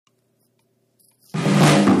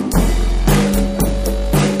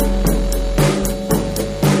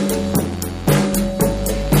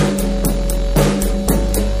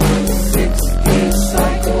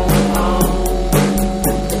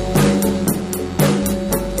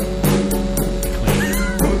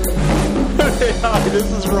This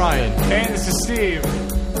is Ryan. And this is Steve.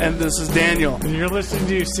 And this is Daniel. And you're listening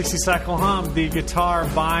to 60 Cycle Hum, the guitar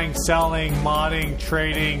buying, selling, modding,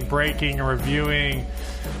 trading, breaking, reviewing,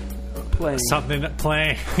 playing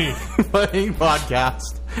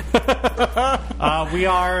podcast. We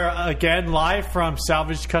are again live from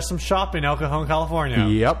Salvage Custom Shop in El Cajon, California.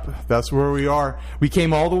 Yep, that's where we are. We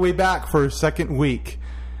came all the way back for a second week.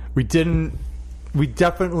 We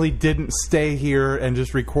definitely didn't stay here and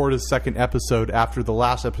just record a second episode after the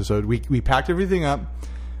last episode. We packed everything up.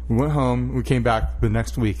 We went home. We came back the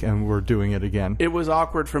next week, and we're doing it again. It was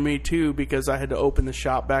awkward for me, too, because I had to open the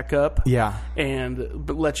shop back up. Yeah. And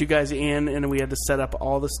let you guys in, and we had to set up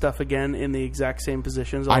all the stuff again in the exact same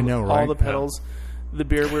positions. Right? All the pedals, the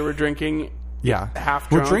beer we were drinking. Yeah. Half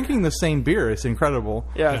drunk. We're drinking the same beer. It's incredible.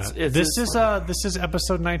 Yeah. This is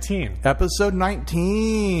episode 19. Episode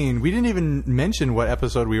 19. We didn't even mention what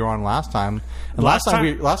episode we were on last time. And last time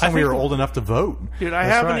we were old enough to vote. Dude, I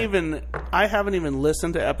haven't even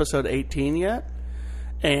listened to episode 18 yet,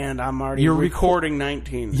 and I'm already recording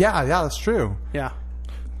 19. Yeah, that's true. Yeah.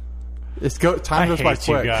 Time goes by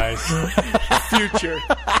quick. You guys. Future.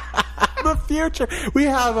 The future. We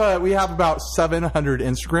have about 700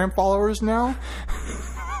 Instagram followers now.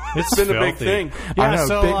 It's been a big thing. Yeah, I know.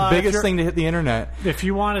 So, biggest thing to hit the internet. If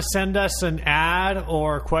you want to send us an ad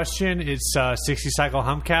or a question, it's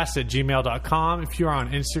 60cyclehumcast@gmail.com. If you're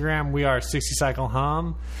on Instagram, we are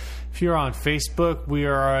 60cyclehum. If you're on Facebook, we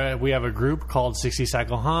have a group called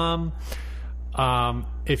 60cyclehum.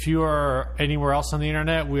 If you are anywhere else on the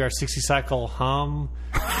internet, we are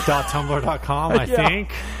 60cyclehum.tumblr.com, I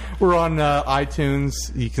think. We're on iTunes.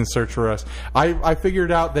 You can search for us. I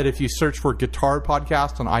figured out that if you search for Guitar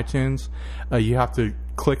Podcast on iTunes, you have to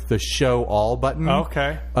click the Show All button.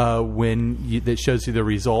 Okay. That shows you the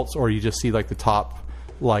results, or you just see like the top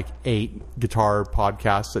 8 guitar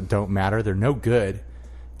podcasts that don't matter. They're no good.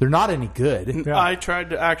 They're not any good. Yeah. I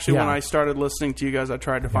tried to when I started listening to you guys, I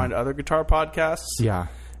tried to find other guitar podcasts. Yeah.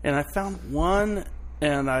 And I found one,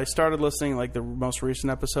 and I started listening the most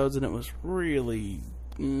recent episodes, and it was really...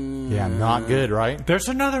 not good, right? There's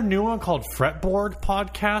another new one called Fretboard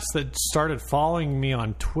Podcast that started following me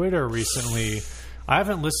on Twitter recently. I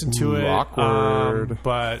haven't listened to it. Awkward.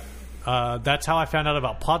 But that's how I found out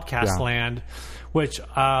about Podcast Land, which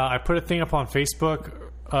I put a thing up on Facebook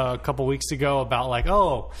a couple weeks ago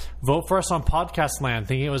about vote for us on Podcast Land,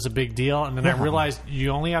 thinking it was a big deal, and then I realized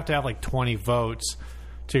you only have to have 20 votes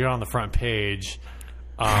to get on the front page.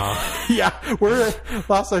 Last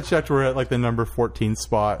I checked, we're at the number 14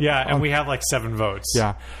 spot. Yeah, and we have 7 votes.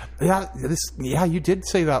 Yeah, you did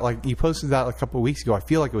say that. You posted that a couple of weeks ago. I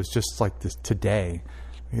feel like it was just this today.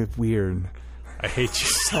 It's weird. I hate you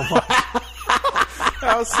so much.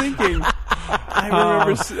 I was thinking. I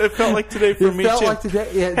remember it felt like today for me too. It felt like today.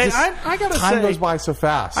 Yeah, I gotta say, time goes by so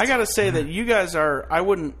fast. I gotta say that you guys are.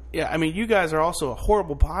 You guys are also a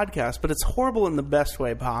horrible podcast, but it's horrible in the best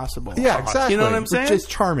way possible. Yeah, exactly. You know what I'm saying? It's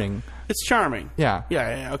charming. It's charming. Yeah.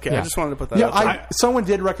 Yeah. Okay. Yeah. I just wanted to put that out. Someone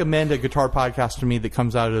did recommend a guitar podcast to me that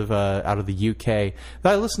comes out of the UK.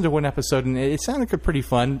 That I listened to one episode, and it sounded pretty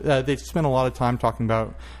fun. They spent a lot of time talking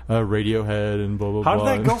about Radiohead and blah blah blah. How did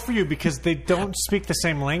that go for you? Because they don't speak the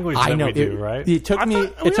same language that we do, right? It took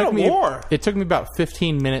me about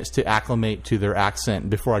 15 minutes to acclimate to their accent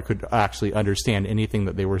before I could actually understand anything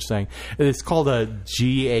that they were saying. It's called a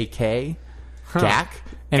GAK. GAK.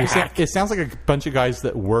 And it sounds like a bunch of guys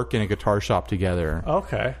that work in a guitar shop together.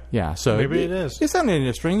 Okay. Yeah, so maybe it is. It sounded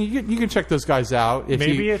interesting. You can check those guys out if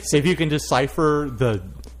you can decipher the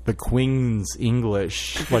Queen's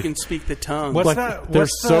English. If you can speak the tongue. They're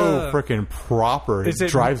so freaking proper. It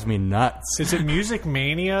drives me nuts. Is it Music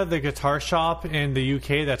Mania, the guitar shop in the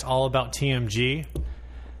UK that's all about TMG?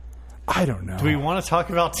 I don't know. Do we want to talk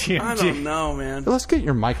about TMG? I don't know, man. Let's get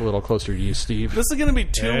your mic a little closer to you, Steve. This is going to be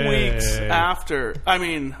 2 weeks after,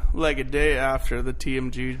 a day after the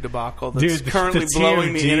TMG debacle that's currently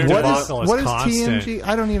blowing the internet. What is TMG?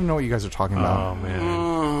 I don't even know what you guys are talking about. Oh,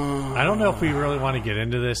 man. I don't know if we really want to get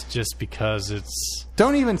into this just because it's...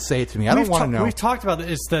 Don't even say it to me. I don't want to know. We've talked about it.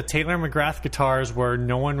 It's the Taylor McGrath guitars where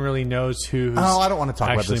no one really knows who's I don't want to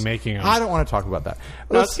talk about this. Making them. I don't want to talk about that.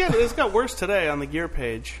 No, it's got worse today on the gear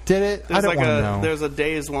page. Did it? I don't want to know. There's a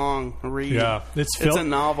days-long read. Yeah. It's a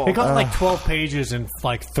novel. It got 12 pages in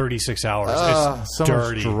 36 hours. It's so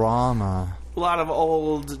dirty. Much drama. A lot of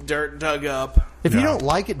old dirt dug up. If you don't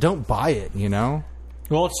like it, don't buy it, you know?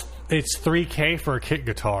 Well, it's $3,000 for a kit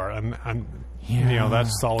guitar.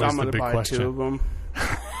 That's always the big question. I'm going to buy 2 of them.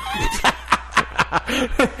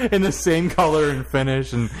 in the same color and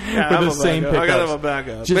finish, and with the same pickups. I gotta have a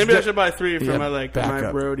backup. Maybe I should buy 3 for my my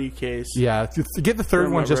roadie case. Yeah, get the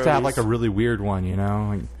third one just to have like a really weird one, you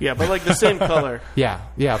know. Yeah, but like the same color. Yeah,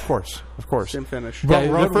 of course. Same finish.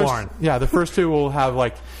 Yeah, the first 2 will have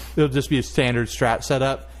like it'll just be a standard Strat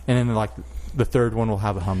setup, and then like the third one will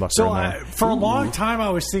have a humbucker. So for a long time, I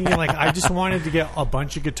was thinking like I just wanted to get a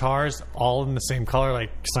bunch of guitars all in the same color,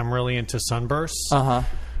 like because I'm really into sunbursts.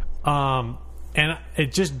 And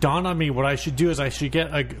it just dawned on me what I should do is I should get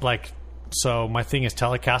so my thing is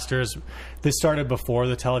Telecasters. This started before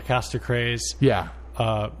the Telecaster craze. Yeah.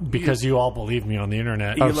 Because you all believe me on the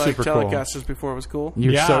internet. You like Telecasters before it was cool?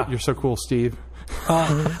 You're so cool, Steve. It's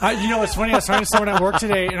funny. I was talking to someone at work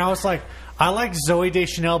today, and I was like, I liked Zooey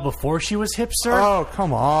Deschanel before she was hipster. Oh,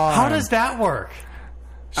 come on. How does that work?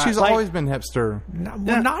 She's always been hipster.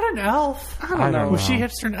 Not an elf. I don't know. Was she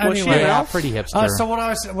hipster? Was she an elf? Pretty hipster. So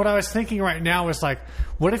what I was thinking right now is like,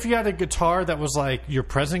 what if you had a guitar that was like your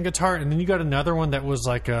present guitar, and then you got another one that was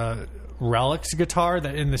like a Relics guitar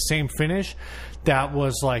that in the same finish, that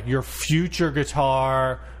was like your future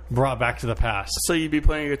guitar brought back to the past. So you'd be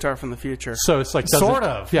playing a guitar from the future. So it's like sort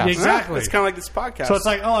of. Yeah, exactly. It's kind of like this podcast. So it's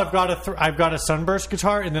like, oh, I've got a Sunburst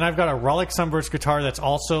guitar, and then I've got a Relic Sunburst guitar that's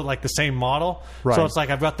also like the same model. Right. So it's like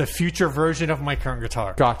I've got the future version of my current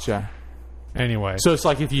guitar. Gotcha. Anyway, so it's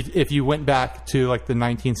like if you went back to like the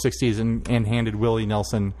 1960s and handed Willie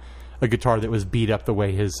Nelson a guitar that was beat up the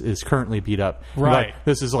way his is currently beat up. Right. Like,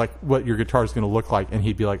 this is like what your guitar is going to look like, and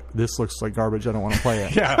he'd be like, "This looks like garbage. I don't want to play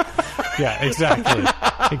it." Yeah, exactly.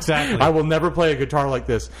 I will never play a guitar like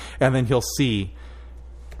this. And then he'll see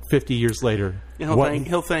 50 years later,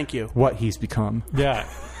 he'll thank you. What he's become. Yeah.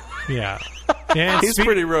 And he's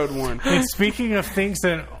pretty road worn. And speaking of things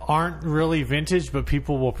that aren't really vintage, but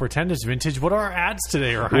people will pretend is vintage, what are our ads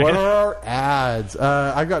today, Ryan? What are our ads?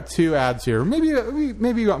 I got 2 ads here. Maybe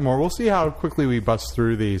you got more. We'll see how quickly we bust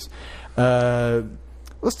through these.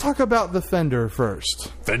 Let's talk about the Fender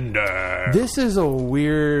first. Fender. This is a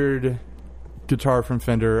weird guitar from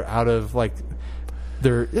Fender out of like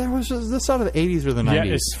was this out of the 80s or the 90s?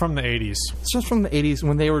 Yeah, it's from the 80s. It's just from the 80s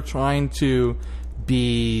when they were trying to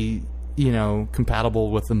be,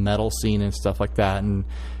 compatible with the metal scene and stuff like that, and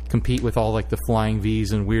compete with all like the flying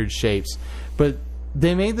V's and weird shapes. But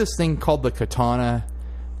they made this thing called the Katana.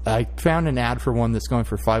 I found an ad for one that's going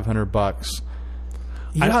for $500.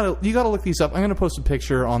 You gotta look these up. I'm gonna post a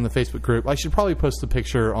picture on the Facebook group. I should probably post the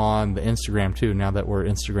picture on the Instagram too. Now that we're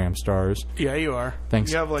Instagram stars. Yeah, you are.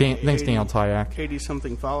 Thanks. You have like thanks, Daniel Tyack. 80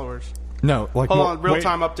 something followers. No, like hold on. Real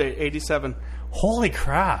time update. 87. Holy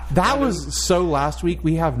crap! That was so last week.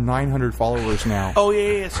 We have 900 followers now. Oh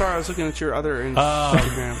yeah. Sorry, I was looking at your other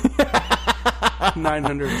Instagram.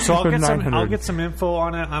 900. So I'll get some info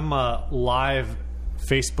on it. I'm live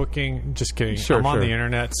Facebooking. Just kidding. I'm on the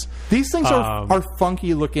internet. These things are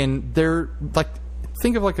funky looking. They're like,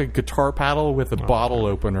 think of like a guitar paddle with a bottle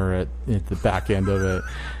opener at the back end of it.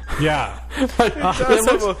 Yeah.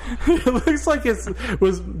 It looks like it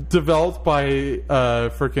was developed by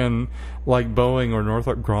freaking like Boeing or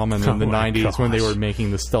Northrop Grumman in the 90s when they were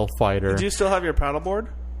making the stealth fighter. Do you still have your paddleboard?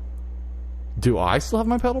 Do I still have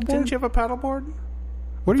my paddleboard? Didn't you have a paddleboard?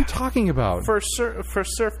 What are you talking about? For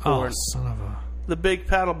surfboard. Oh, son of a... The big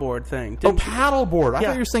paddleboard thing. Paddleboard. I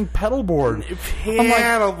thought you were saying pedalboard.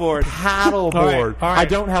 Paddleboard. Paddleboard. All right. I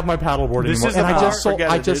don't have my paddleboard anymore. And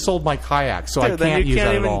I just sold my kayak, so I can't use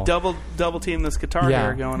that at all. You can't even double team this guitar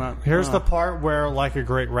here going up. Here's the part where, like a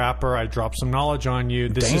great rapper, I drop some knowledge on you.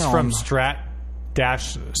 This is from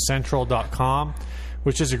strat-central.com,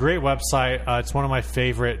 which is a great website. It's one of my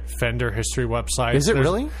favorite Fender history websites. Is it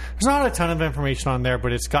really? There's not a ton of information on there,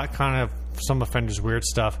 but it's got kind of some of Fender's weird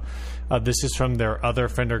stuff. This is from their other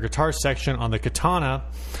Fender guitar section on the Katana.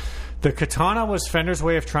 The Katana was Fender's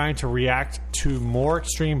way of trying to react to more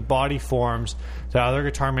extreme body forms that other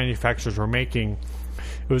guitar manufacturers were making.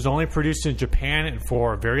 It was only produced in Japan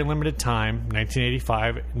for a very limited time,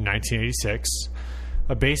 1985 and 1986.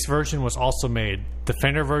 A bass version was also made. The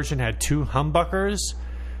Fender version had 2 humbuckers,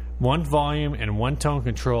 1 volume and 1 tone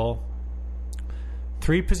control,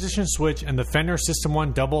 3-position switch, and the Fender System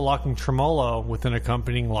 1 double locking tremolo with an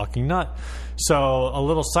accompanying locking nut. So, a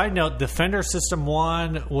little side note, the Fender System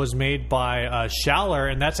 1 was made by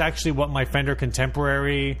Schaller, and that's actually what my Fender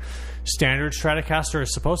Contemporary standard Stratocaster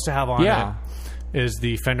is supposed to have on it, is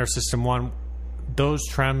the Fender System 1. Those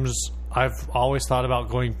trems, I've always thought about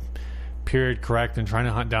going period correct and trying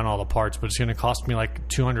to hunt down all the parts, but it's going to cost me like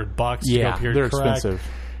 $200 to go period correct. They're expensive.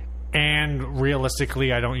 And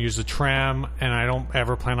realistically, I don't use a trem, and I don't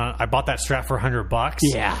ever plan on. I bought that Strat for $100.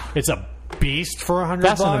 Yeah, it's a beast for $100.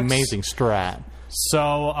 That's an amazing Strat.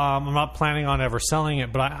 So I'm not planning on ever selling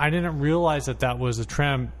it, but I didn't realize that was a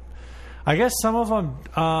trem. I guess some of them...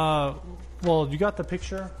 well, you got the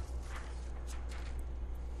picture?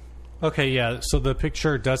 Okay, yeah. So the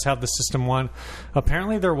picture does have the System 1.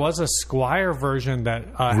 Apparently, there was a Squier version that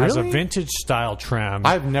has a vintage style trem.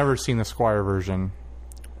 I've never seen the Squier version.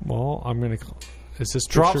 Well, I'm gonna. Is this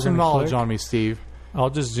drop some knowledge on me, Steve? I'll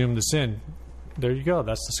just zoom this in. There you go.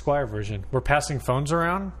 That's the Squier version. We're passing phones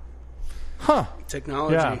around. Huh?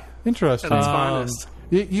 Technology. Yeah. Interesting. At its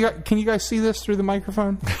finest. Can you guys see this through the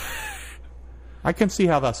microphone? I can see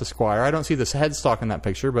how that's a Squier. I don't see this headstock in that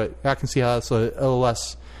picture, but I can see how that's a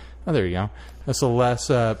less. Oh, there you go. That's a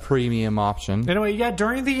less premium option. Anyway, yeah,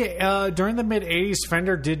 during the mid '80s,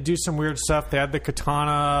 Fender did do some weird stuff. They had the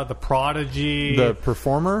Katana, the Prodigy, the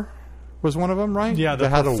Performer was one of them, right? Yeah, that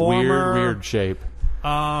had a weird shape.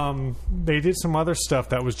 They did some other stuff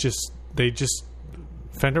that was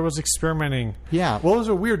Fender was experimenting. Yeah, well, it was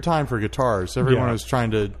a weird time for guitars. Everyone was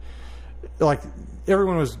trying to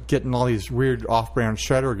everyone was getting all these weird off-brand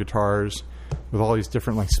shredder guitars with all these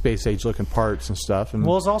different space age looking parts and stuff. And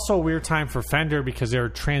well, it's also a weird time for Fender because they were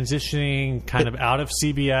transitioning kind of out of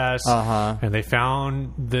CBS, and they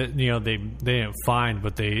found that they didn't find,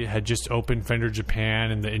 but they had just opened Fender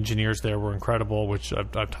Japan, and the engineers there were incredible, which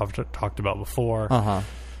I've talked about before.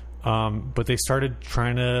 But they started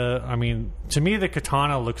trying to. I mean, to me, the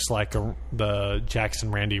Katana looks like the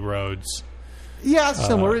Jackson Randy Rhoads. Yeah, it's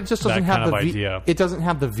similar. It just doesn't have the V. Idea. It doesn't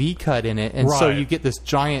have the V cut in it, and so you get this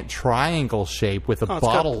giant triangle shape with a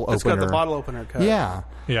bottle opener. It's got the bottle opener cut. Yeah,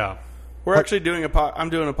 yeah. We're actually doing I'm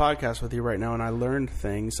doing a podcast with you right now, and I learned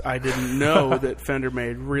things I didn't know that Fender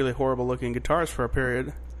made really horrible looking guitars for a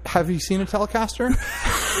period. Have you seen a Telecaster?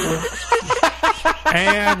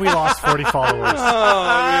 And we lost 40 followers. Oh,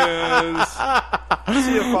 yes.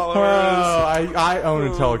 See you, followers. I own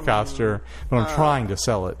a Telecaster, but I'm trying to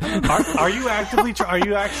sell it. Are you actively? Do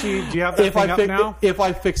you have that thing up now? If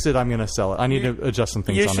I fix it, I'm going to sell it. I need to adjust some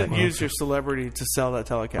things on it. You should use your celebrity to sell that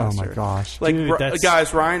Telecaster. Oh my gosh! Dude,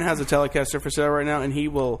 guys, Ryan has a Telecaster for sale right now, and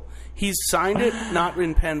he's signed it not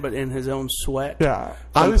in pen but in his own sweat. Yeah,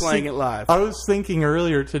 I'm playing it live. I was thinking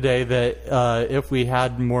earlier today that if we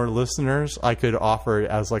had more listeners, I could offer it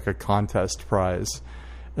as a contest prize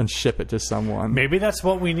and ship it to someone. Maybe that's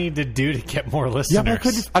what we need to do to get more listeners. Yeah,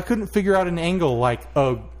 but I couldn't figure out an angle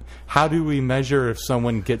how do we measure if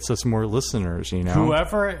someone gets us more listeners?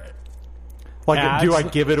 Whoever. Do I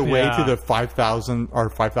give it away to the 5,000 or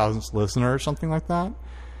 5,000th listener or something like that?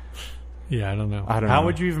 Yeah, I don't know. How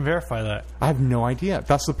would you even verify that? I have no idea.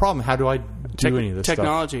 That's the problem. How do I do any of this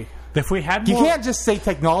technology. stuff? If we had you can't just say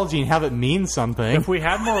technology and have it mean something. If we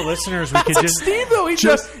had more listeners, we could just... Steve, though.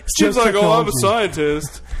 Steve's like, I'm a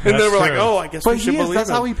scientist. And then we're like, I guess we should believe him. That's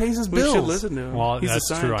how he pays his bills. We should listen to him. Well, that's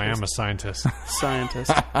true. I am a scientist.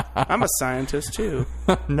 Scientist. I'm a scientist, too.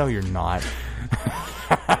 No, you're not.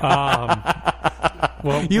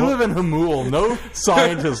 You live in Hamul. No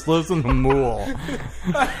scientist lives in Hamul.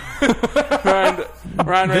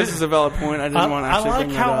 Ryan raises a valid point. I didn't want to actually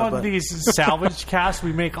bring that up. I like how on these Salvage casts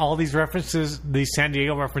we make all these references, these San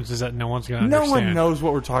Diego references that no one's going to understand. No one knows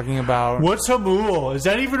what we're talking about. What's Hamul? Is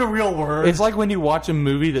that even a real word? It's like when you watch a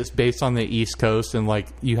movie that's based on the East Coast and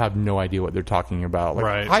you have no idea what they're talking about.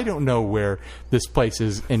 Right. I don't know where this place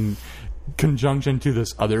is in conjunction to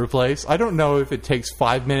this other place. I don't know if it takes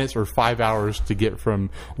 5 minutes or 5 hours to get from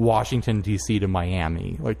Washington D.C. to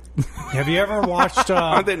Miami. Have you ever watched?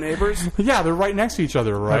 Aren't they neighbors? Yeah, they're right next to each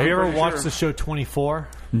other, right? Have you ever watched the show 24?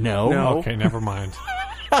 No. Okay, never mind.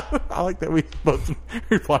 I like that we both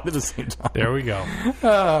replied at the same time. There we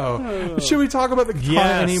go. Should we talk about the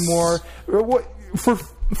Katana anymore?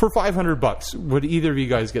 For $500, would either of you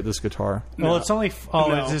guys get this guitar? Well, it's only it's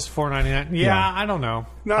just $499. Yeah, I don't know.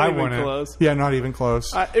 Not even close. Yeah, not even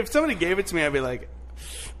close. If somebody gave it to me, I'd be like,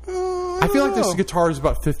 I feel like this guitar is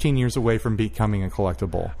about 15 years away from becoming a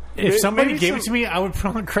collectible. If somebody gave it to me, I would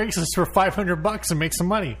put on Craigslist for $500 and make some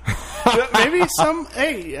money. Maybe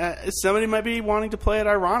somebody might be wanting to play it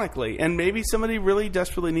ironically, and maybe somebody really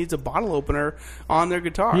desperately needs a bottle opener on their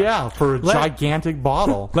guitar. Yeah, for a gigantic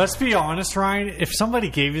bottle. Let's be honest, Ryan. If somebody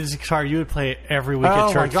gave you this guitar, you would play it every week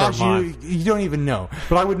at church for a month. You don't even know.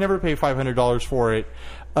 But I would never pay $500 for it.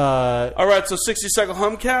 All right, so 60 Cycle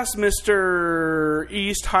Humcast, Mr.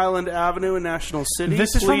 East Highland Avenue in National City.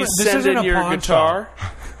 Please send in your guitar.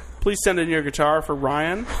 Please send in your guitar for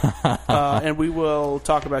Ryan, and we will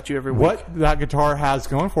talk about you every week. What that guitar has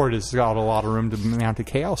going for it is it's got a lot of room to mount a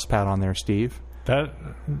Chaos pad on there, Steve. That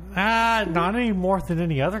not any more than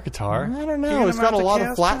any other guitar. I don't know. It's got a lot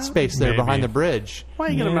of flat space there behind the bridge. Why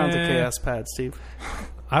are you going to mount the Chaos pad, Steve?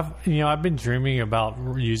 I've been dreaming about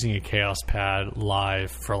using a Chaos Pad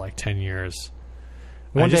live for like 10 years.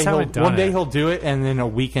 One day he'll do it, and then a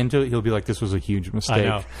week into it, he'll be like, "This was a huge mistake." I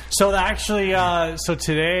know. So actually, so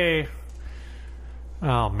today,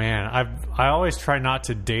 oh man, I always try not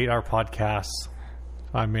to date our podcasts.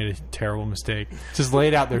 I made a terrible mistake. Just lay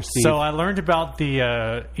it out there, Steve. So I learned about the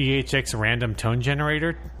EHX random tone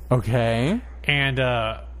generator. Okay. And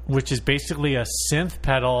which is basically a synth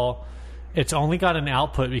pedal. It's only got an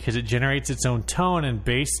output because it generates its own tone, and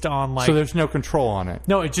based on like... So there's no control on it?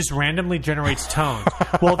 No, it just randomly generates tones.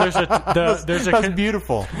 Well, That's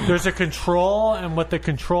beautiful. There's a control, and what the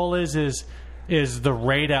control is the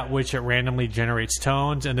rate at which it randomly generates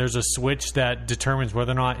tones, and there's a switch that determines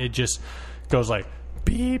whether or not it just goes like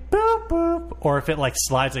beep, boop, boop, or if it like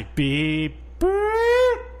slides like beep,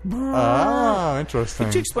 boop. Oh, interesting.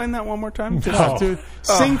 Could you explain that one more time? Dude,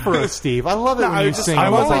 sing for us, Steve. I love it when you sing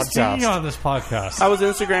on the podcast. I'm always singing on this podcast. I was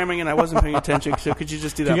Instagramming and I wasn't paying attention, so could you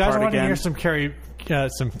just do that part again? If you guys want to hear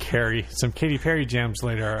some Katy Perry jams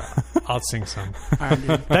later, I'll sing some.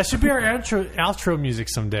 That should be our outro music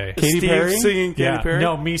someday. Katy Perry? Singing Katy Perry?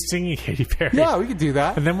 No, me singing Katy Perry. Yeah, we could do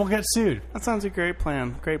that. And then we'll get sued. That sounds a great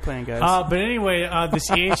plan. Great plan, guys. But anyway, this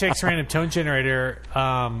EHX random tone generator...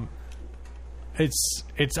 It's.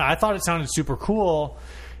 I thought it sounded super cool,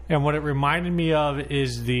 and what it reminded me of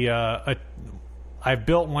is I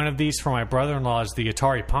built one of these for my brother-in-law's, the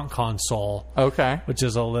Atari Punk console. Okay. Which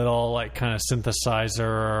is a little like kind of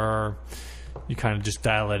synthesizer. You kind of just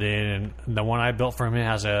dial it in, and the one I built for him, it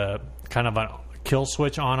has a kind of a kill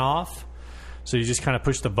switch on-off. So you just kind of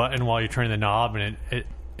push the button while you're turning the knob, and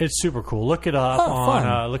it's super cool. Look it up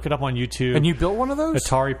on YouTube. And you built one of those?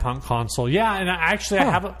 Atari Punk console. Yeah, and I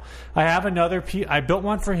have another. I built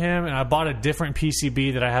one for him, and I bought a different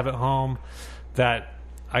PCB that I have at home that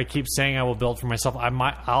I keep saying I will build for myself.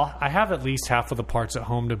 I have at least half of the parts at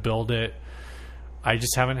home to build it. I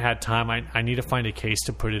just haven't had time. I need to find a case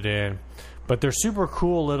to put it in. But they're super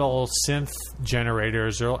cool little synth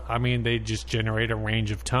generators. They just generate a range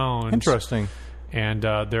of tones. Interesting. And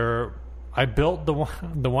I built the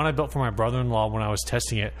one I built for my brother-in-law when I was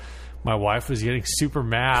testing it. My wife was getting super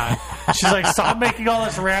mad. She's like, "Stop making all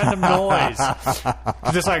this random noise."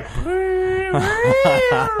 Just like,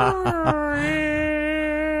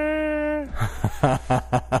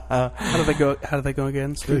 How do they go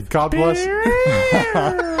again? God bless.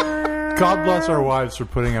 God bless our wives for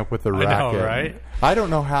putting up with the racket. I know, right? I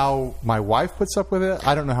don't know how my wife puts up with it.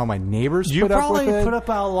 I don't know how my neighbors put up with it. You probably put up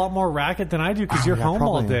a lot more racket than I do because you're home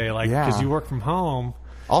all day, because you work from home.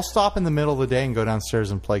 I'll stop in the middle of the day and go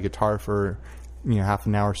downstairs and play guitar for half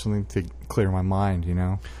an hour or something to clear my mind.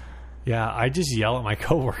 Yeah, I just yell at my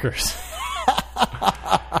coworkers.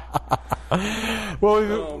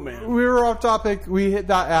 Well, we were off topic. We hit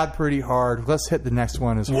that ad pretty hard. Let's hit the next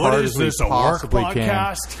one as hard as we possibly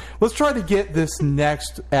can. Let's try to get this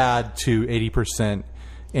next ad to 80%,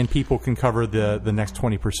 and people can cover the next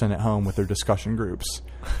 20% at home with their discussion groups.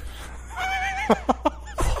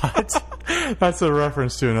 What? That's a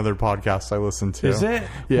reference to another podcast I listened to. Is it?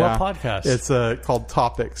 Yeah. What podcast? It's called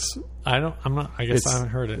Topics. I guess I haven't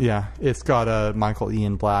heard it. Yeah, it's got Michael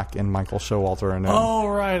Ian Black and Michael Showalter in it. Oh,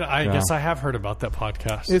 right. I guess I have heard about that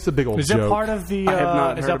podcast. It's a big old joke. Is it part of the?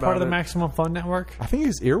 Is that part of the Maximum Fun Network? I think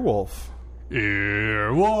it's Earwolf.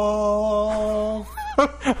 Earwolf.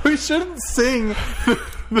 We shouldn't sing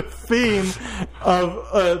the theme of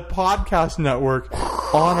a podcast network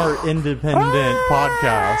on our independent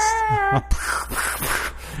podcast.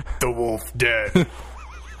 The wolf dead.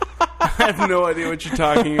 I have no idea what you're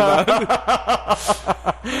talking about.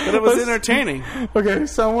 But it was entertaining. Okay,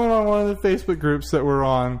 someone on one of the Facebook groups that we're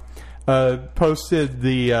on posted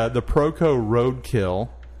the ProCo Roadkill.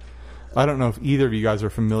 I don't know if either of you guys are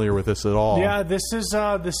familiar with this at all. Yeah, this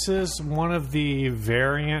is one of the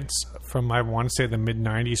variants from, I want to say, the mid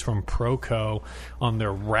 '90s from ProCo on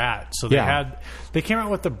their Rat. So they came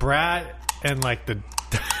out with the Brat and like the.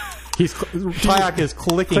 Tyack is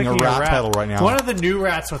clicking a rat pedal right now. One of the new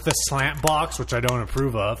Rats with the slant box, which I don't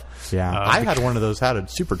approve of. Yeah, I had one of those. Had a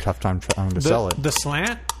super tough time trying to sell it. The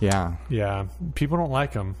slant? Yeah. Yeah. People don't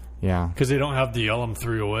like them. Yeah. Because they don't have the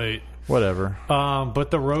LM308. Whatever. But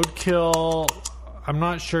the Roadkill, I'm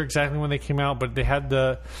not sure exactly when they came out, but they had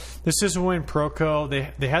this is when ProCo,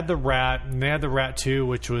 they had the Rat, and they had the Rat 2,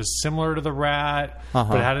 which was similar to the Rat,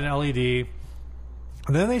 but it had an LED.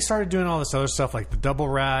 And then they started doing all this other stuff like the Double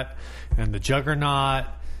Rat and the Juggernaut,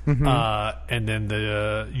 and then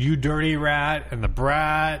the You Dirty Rat and the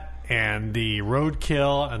Brat and the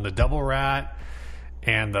Roadkill and the Double Rat.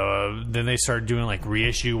 And then they started doing like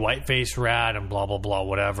reissue Whiteface Rat and blah blah blah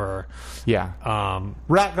whatever. Yeah.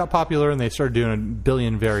 Rat got popular and they started doing a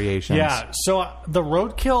billion variations. Yeah. So the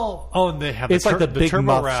Roadkill. Oh, and they have it's like the Big Turbo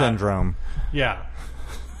Muff Rat syndrome. Yeah.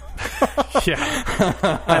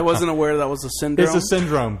 Yeah. I wasn't aware that was a syndrome. It's a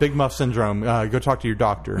syndrome. Big Muff syndrome. Go talk to your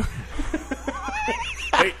doctor.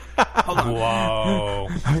 Wait. Hold on. Whoa.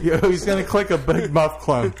 He's going to click a Big Muff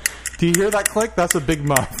clone. Do you hear that click? That's a Big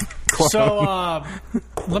Muff clone. So,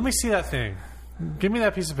 let me see that thing. Give me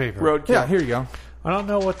that piece of paper. Roadkill. Yeah, here you go. I don't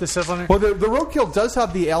know what this says on it. Well, the Roadkill does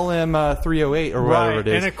have the LM308 or whatever it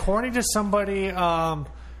is. And according to somebody,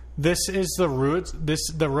 this is the Ruitz.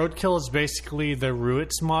 The Roadkill is basically the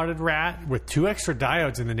Ruitz modded Rat with 2 extra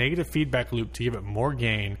diodes in the negative feedback loop to give it more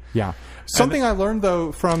gain. Yeah. Something I learned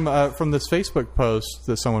though from this Facebook post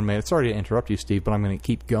that someone made. Sorry to interrupt you, Steve, but I'm going to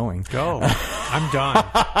keep going. Go. I'm done.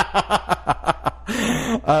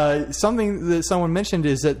 Something that someone mentioned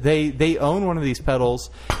is that they own one of these pedals,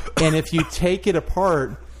 and if you take it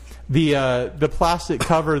apart, the plastic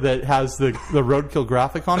cover that has the Roadkill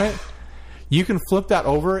graphic on it, you can flip that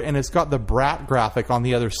over, and it's got the Brat graphic on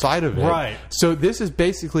the other side of it. Right. So this is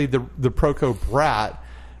basically the ProCo Brat,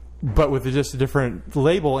 but with just a different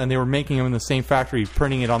label, and they were making them in the same factory,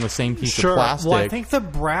 printing it on the same piece of plastic. Well, I think the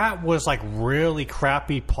Brat was like really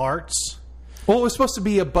crappy parts. Well, it was supposed to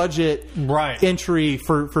be a budget entry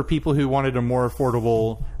for people who wanted a more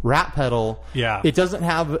affordable Rat pedal. Yeah. It doesn't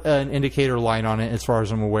have an indicator light on it, as far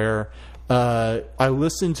as I'm aware. I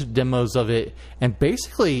listened to demos of it, and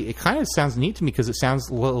basically it kind of sounds neat to me because it sounds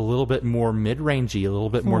a little bit more mid-rangey, a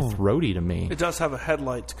little bit more throaty to me. It does have a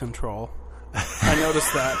headlight control. I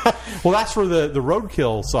noticed that. Well, that's for the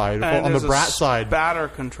Roadkill side. And on the Brat side, spatter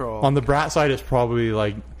control. On the Brat side, it's probably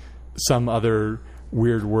like some other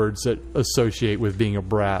weird words that associate with being a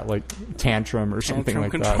brat, like tantrum or something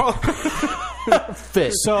like control. that.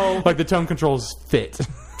 Fit. So, like the tone controls fit.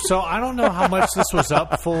 So I don't know how much this was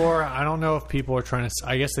up for. I don't know if people are trying to.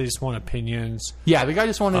 I guess they just want opinions. Yeah, the guy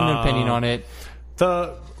just wanted an opinion on it.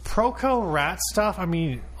 The ProCo Rat stuff. I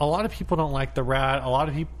mean, a lot of people don't like the Rat. A lot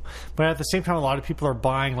of people, but at the same time, a lot of people are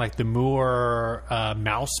buying like the Moore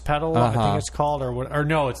mouse pedal. I think it's called, or what? Or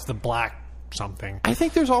no, it's the black something. I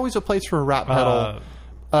think there's always a place for a Rat pedal.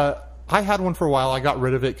 I had one for a while. I got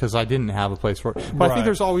rid of it because I didn't have a place for it. But I think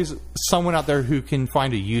there's always someone out there who can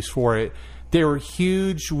find a use for it. They were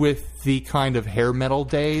huge with the kind of hair metal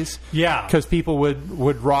days. Yeah. Because people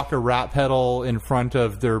would rock a Rat pedal in front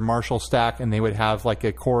of their Marshall stack, and they would have like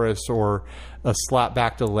a chorus or a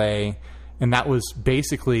slapback delay. And that was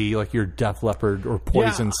basically like your Def Leppard or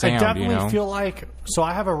Poison sound. I definitely feel like... So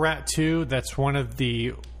I have a Rat 2 that's one of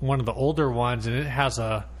the older ones, and it has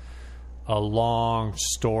a long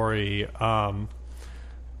story.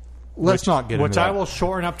 Let's not get into which that. I will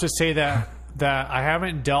shorten up to say that I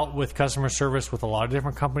haven't dealt with customer service with a lot of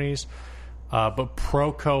different companies, but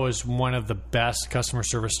ProCo is one of the best customer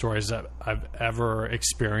service stories that I've ever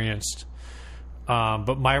experienced.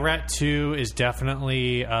 But my Rat 2 is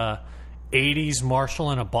definitely 80s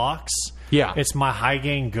Marshall in a box. Yeah. It's my high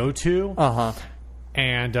gain go-to.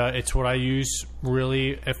 And it's what I use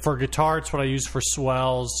really for guitar. It's what I use for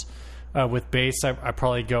swells. With bass, I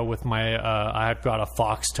probably go with my... I've got a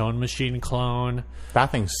Fox Tone Machine clone.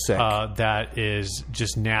 That thing's sick. That is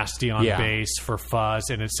just nasty on bass for fuzz,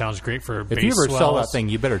 and it sounds great for bass If you ever swells. sell that thing,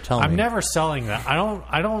 you better tell me. I'm never selling that.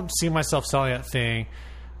 I don't see myself selling that thing.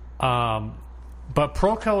 But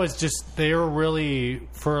ProCo is just... They're really...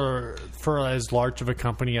 For as large of a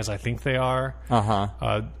company as I think they are...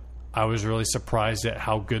 I was really surprised at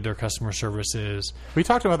how good their customer service is. We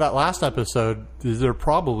talked about that last episode. They're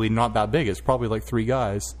probably not that big. It's probably like 3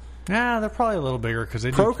 guys. Yeah, they're probably a little bigger because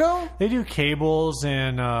they ProCo? They do cables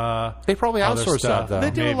and they probably outsource that though.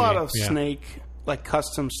 They do a lot of snake, like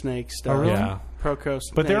custom snake stuff. Oh, really? Yeah. ProCo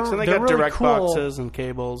snakes. But and they got really direct cool. boxes and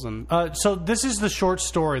cables and. So this is the short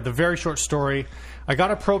story, the very short story. I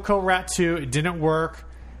got a ProCo Rat 2. It didn't work.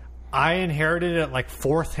 I inherited it like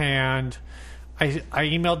fourth hand. I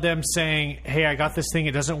emailed them saying, hey, I got this thing.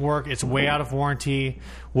 It doesn't work. It's way out of warranty.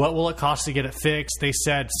 What will it cost to get it fixed? They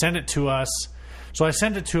said, send it to us. So I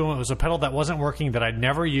sent it to them. It was a pedal that wasn't working that I'd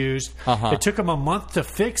never used. It took them a month to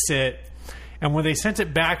fix it. And when they sent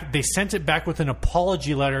it back with an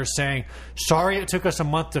apology letter saying, sorry it took us a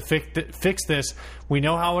month to fix this. We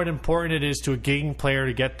know how important it is to a gigging player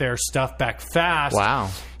to get their stuff back fast. Wow.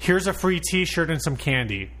 Here's a free T-shirt and some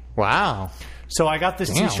candy. Wow. So I got this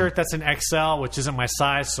T-shirt that's an XL, which isn't my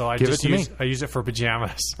size, so I use it for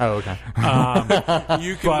pajamas. Oh, okay.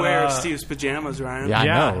 You can wear Steve's pajamas, Ryan. Yeah, I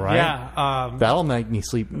know, right? Yeah. That'll make me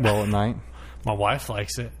sleep well at night. My wife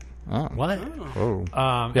likes it. Oh. What? Oh.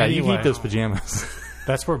 Yeah, anyway. you keep those pajamas.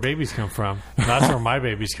 That's where babies come from. That's where my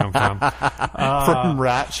babies come from. From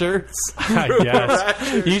rat shirts? I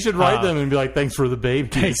guess. You should write them and be like, thanks for the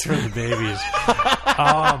babies. Thanks for the babies.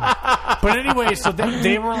 But anyway, so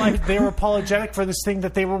they were apologetic for this thing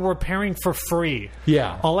that they were repairing for free.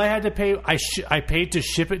 Yeah. All I had to pay, I paid to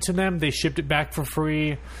ship it to them. They shipped it back for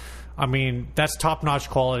free. I mean, that's top-notch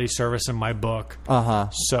quality service in my book. Uh-huh.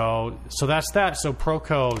 So that's that. So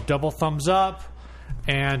ProCo, double thumbs up.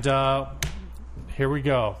 And here we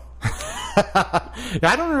go.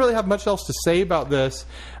 I don't really have much else to say about this.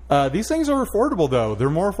 These things are affordable, though. They're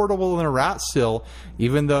more affordable than a Rat still,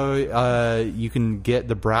 even though you can get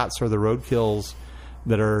the Brats or the Roadkills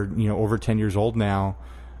that are over 10 years old now.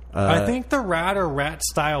 I think the Rat or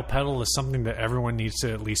Rat-style pedal is something that everyone needs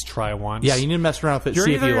to at least try once. Yeah, you need to mess around with it, see if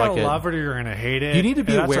you like it. You're either going to love it or you're going to hate it. You need to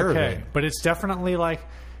be aware of it. But it's definitely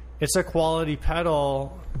it's a quality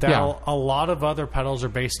pedal that a lot of other pedals are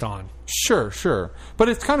based on. Sure. But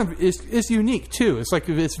it's kind of it's unique too.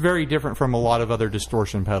 It's very different from a lot of other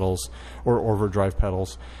distortion pedals or overdrive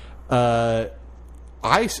pedals. I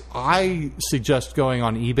suggest going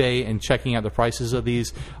on eBay and checking out the prices of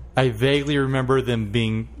these. I vaguely remember them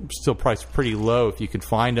being still priced pretty low if you could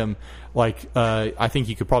find them. I think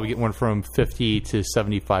you could probably get one from $50 to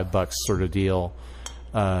 $75 sort of deal.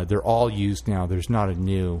 They're all used now. There's not a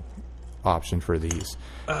new option for these.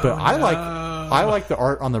 But I like the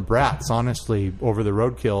art on the Brats, honestly, over the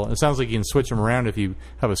Roadkill. It sounds like you can switch them around if you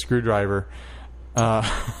have a screwdriver.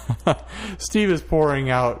 Steve is pouring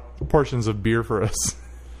out portions of beer for us.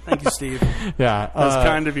 Thank you, Steve. Yeah. That's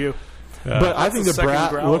kind of you. But I think the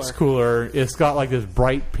Brat looks cooler. It's got this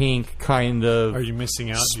bright pink kind of... Are you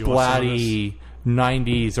missing out? Splatty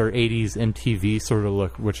 90s or 80s MTV sort of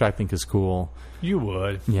look, which I think is cool. You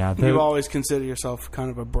would. Yeah. You always consider yourself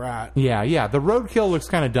kind of a brat. Yeah. The Roadkill looks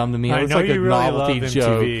kind of dumb to me. I It's know like you a really novelty love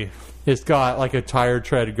joke. MTV. It's got a tire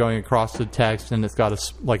tread going across the text, and it's got a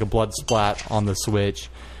blood splat on the switch.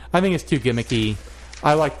 I think it's too gimmicky.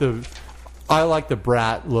 I like the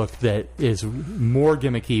Brat look that is more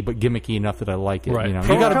gimmicky, but gimmicky enough that I like it. Right. You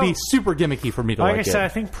got to be super gimmicky for me to like it. Like I said, I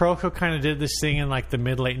think ProCo kind of did this thing in the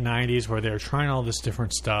mid-late 90s where they were trying all this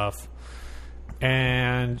different stuff.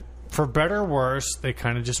 And for better or worse, they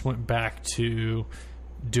kind of just went back to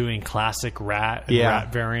doing classic Rat and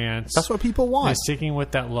Rat variants. That's what people want. And sticking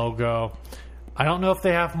with that logo. I don't know if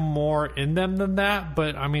they have more in them than that,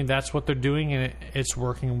 but I mean, that's what they're doing, and it's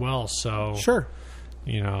working well. So sure.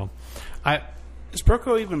 Has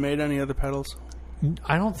ProCo even made any other pedals?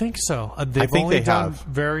 I don't think so. They've only done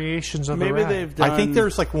variations of the Rat. They've done... I think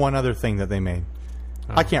there's one other thing that they made.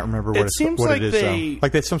 I can't remember what it is.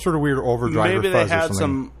 Like there's some sort of weird overdrive. Maybe they had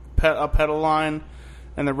a pedal line,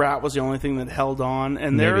 and the Rat was the only thing that held on.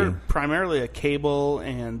 And they're primarily a cable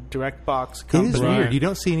and direct box company. It is weird. You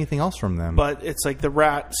don't see anything else from them. But it's the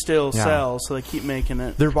Rat still sells, so they keep making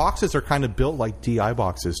it. Their boxes are kind of built like DI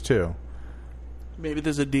boxes too. Maybe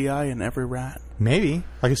there's a DI in every Rat. Maybe.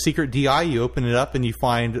 Like a secret DI, you open it up and you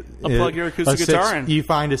find... plug your acoustic guitar in. You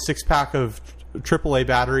find a 6-pack of AAA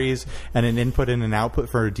batteries and an input and an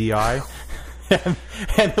output for a DI. and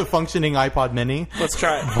a functioning iPod Mini. Let's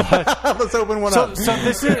try it. Let's open one up. So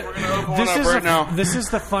this is... We're going to open one up right now. This is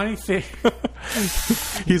the funny thing.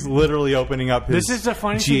 He's literally opening up his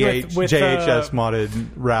JHS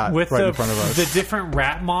modded Rat right in front of us. The different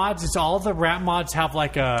Rat mods, it's all the Rat mods have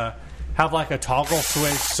a toggle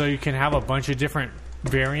switch so you can have a bunch of different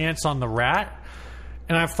variants on the Rat.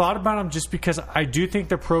 And I've thought about them just because I do think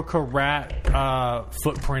the ProCo Rat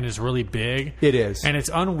footprint is really big. It is. And it's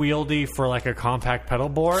unwieldy for a compact pedal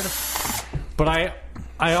board. But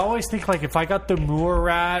I always think if I got the Moore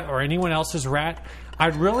Rat or anyone else's Rat,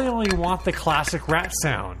 I'd really only want the classic Rat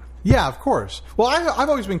sound. Yeah, of course. Well, I've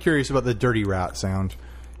always been curious about the dirty Rat sound.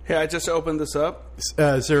 Hey, I just opened this up.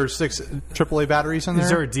 Is there 6 AAA batteries in there? Is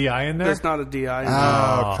there a DI in there? There's not a DI in there.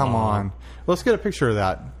 Oh, come on. Let's get a picture of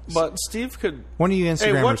that. But Steve could... One of you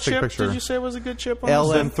Instagrammers take a picture. What chip did you say was a good chip on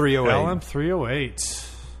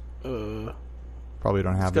LM308. LM308. Probably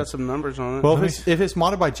don't have it's got some numbers on it. Well, if it's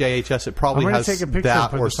modded by JHS, it probably has that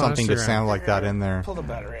or something to sound like that in there. Pull the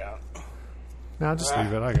battery out. No, just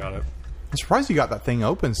leave it. I got it. I'm surprised you got that thing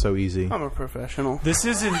open so easy. I'm a professional. This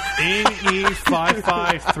is an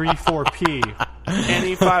NE5534P.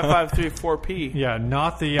 NE5534P. Yeah,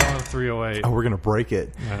 not the LM308. Oh, we're going to break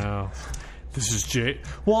it. I know. This is J.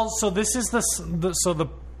 Well, so this is the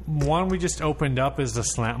one we just opened up is the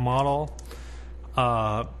slant model.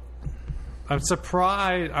 I'm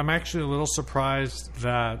surprised. I'm actually a little surprised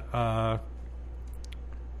that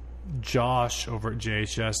Josh over at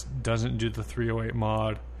JHS doesn't do the 308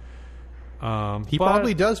 mod. He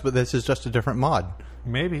probably does, but this is just a different mod.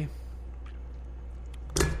 Maybe.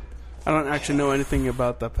 I don't actually know anything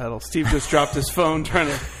about that pedal. Steve just dropped his phone trying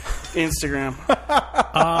to Instagram.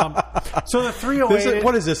 So the 308...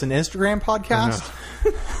 What is this, an Instagram podcast?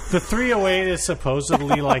 The 308 is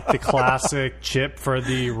supposedly like the classic chip for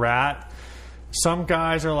the Rat. Some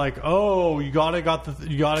guys are like, "Oh, you gotta got the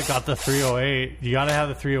 308. You gotta have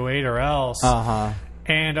the 308 or else."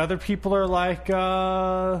 And other people are like, "You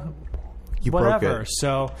whatever." broke it.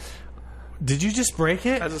 So, did you just break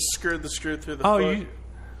it? I just screwed the screw through the foot.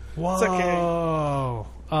 Whoa. It's okay.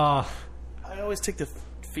 I always take the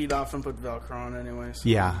feet off and put Velcro on, anyways.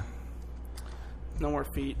 Yeah. No more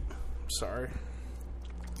feet. Sorry.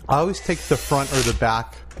 I always take the front or the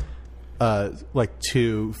back, like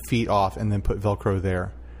 2 feet off, and then put Velcro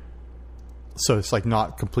there. So it's like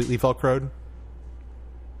not completely Velcroed.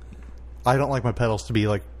 I don't like my pedals to be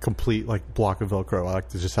like complete like block of Velcro. I like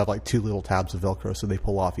to just have like 2 little tabs of Velcro so they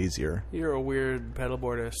pull off easier. You're a weird pedal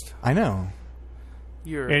boardist. I know.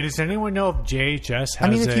 Hey, does anyone know if JHS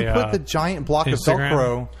has if you put the giant block Instagram?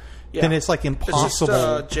 of Velcro, then it's like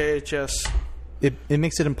impossible. It's just JHS. It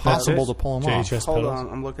makes it impossible to pull them JHS off. Hold on,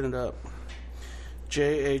 I'm looking it up.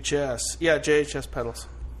 JHS. Yeah, JHS pedals.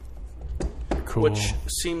 Cool. Which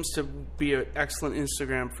seems to be an excellent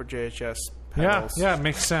Instagram for JHS pedals. Yeah, it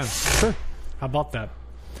makes sense. Sure. How about that?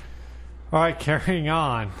 All right, carrying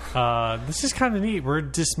on. This is kind of neat. We're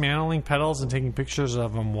dismantling pedals and taking pictures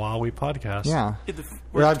of them while we podcast. Yeah.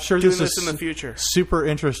 We're I'm sure doing this is in the future. Super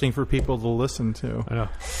interesting for people to listen to. I know.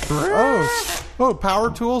 Oh, power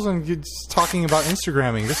tools and just talking about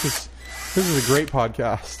Instagramming. This is a great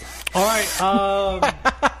podcast. All right.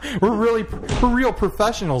 We're real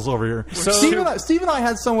professionals over here. So Steve and I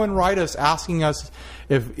had someone write us asking us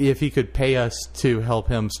if he could pay us to help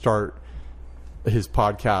him start his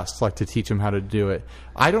podcast, like to teach him how to do it.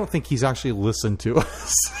 I don't think he's actually listened to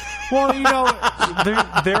us. Well,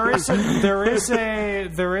 there is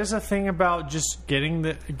a thing about just getting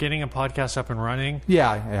a podcast up and running.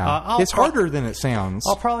 Yeah. It's harder than it sounds.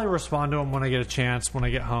 I'll probably respond to him when I get a chance when I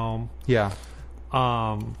get home. Yeah.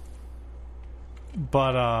 But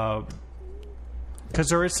because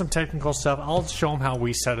there is some technical stuff, I'll show him how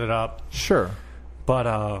we set it up. Sure.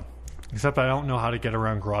 But except I don't know how to get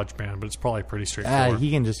around GarageBand, but it's probably pretty straightforward.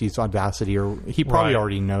 He can just use Audacity, or he probably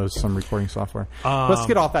already knows some recording software. Let's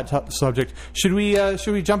get off that subject. Should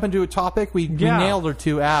we jump into a topic? We nailed our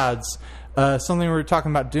 2 ads. Something we were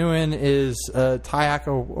talking about doing is Tyack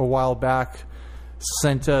a while back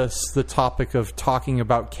sent us the topic of talking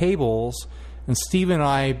about cables, and Steve and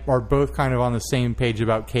I are both kind of on the same page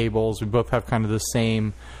about cables. We both have kind of the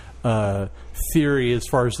same theory as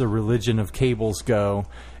far as the religion of cables go.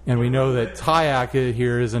 And we know that Tyack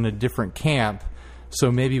here is in a different camp,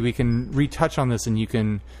 so maybe we can retouch on this and you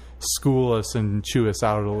can school us and chew us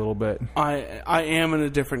out a little bit. I am in a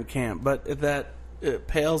different camp, but that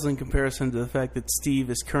pales in comparison to the fact that Steve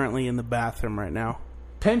is currently in the bathroom right now.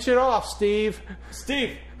 Pinch it off, Steve.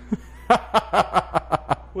 Steve!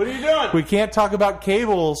 What are you doing? We can't talk about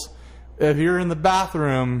cables if you're in the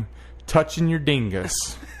bathroom touching your dingus.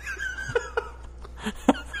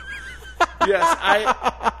 Yes,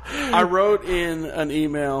 I wrote in an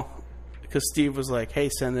email because Steve was like, "Hey,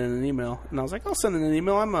 send in an email," and I was like, "I'll send in an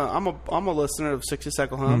email. I'm a listener of 60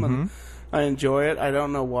 Second Hum, and I enjoy it. I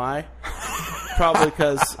don't know why. Probably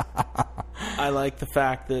because I like the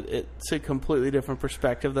fact that it's a completely different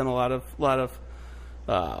perspective than a lot of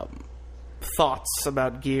thoughts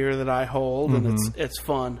about gear that I hold, and it's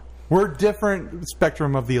fun. We're different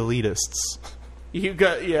spectrum of the elitists. You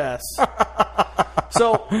got yes."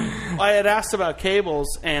 So I had asked about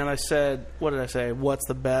cables, and I said, what did I say? What's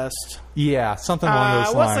the best? Yeah, something along those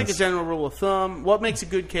lines. What's like a general rule of thumb? What makes a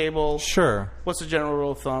good cable? Sure. What's a general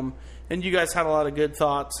rule of thumb? And you guys had a lot of good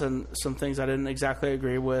thoughts and some things I didn't exactly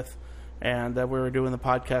agree with. And we were doing the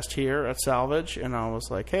podcast here at Salvage, and I was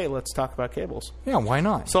like, hey, let's talk about cables. Yeah, why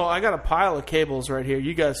not? So I got a pile of cables right here.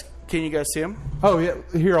 Can you guys see them? Oh, yeah.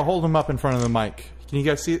 Here, I'll hold them up in front of the mic. Can you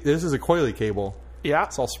guys see? This is a coily cable. Yeah.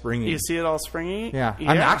 It's all springy. You see it all springy? Yeah.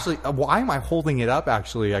 I'm actually, why am I holding it up,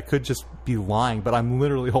 actually? I could just be lying, but I'm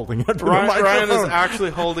literally holding it up to the microphone. Ryan is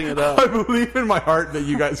actually holding it up. I believe in my heart that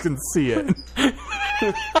you guys can see it.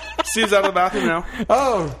 Steve's out of the bathroom now.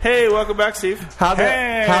 Oh. Hey, welcome back, Steve. How'd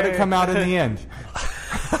it come out in the end?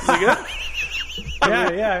 Is it good?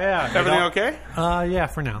 Yeah. Everything okay? Yeah,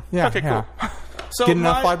 for now. Yeah. Okay, cool. So get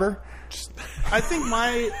enough fiber? I think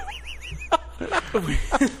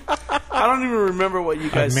I don't even remember what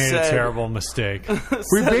you guys said. I made a terrible mistake.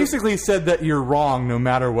 We basically said that you're wrong no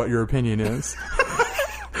matter what your opinion is.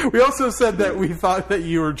 We also said that we thought that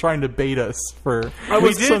you were trying to bait us for.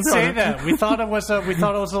 We did say that. We thought it was a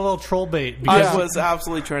little troll bait. I was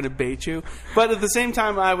absolutely trying to bait you, but at the same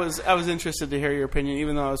time, I was interested to hear your opinion,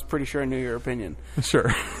 even though I was pretty sure I knew your opinion.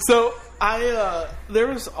 Sure. So there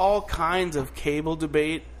was all kinds of cable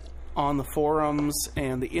debate on the forums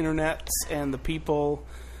and the internets and the people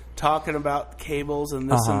talking about cables and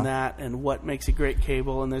this and that and what makes a great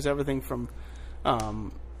cable. And there's everything from,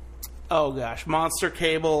 Monster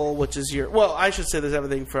Cable, which is I should say there's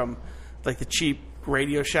everything from like the cheap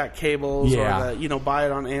Radio Shack cables or the, buy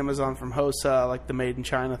it on Amazon from Hosa, like the made in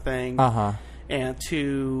China thing. And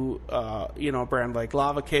to, a brand like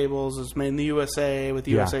Lava Cables is made in the USA with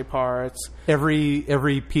USA parts.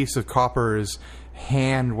 Every piece of copper is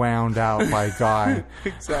hand wound out by a guy.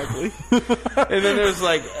 Exactly. And then there's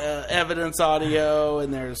like Evidence Audio,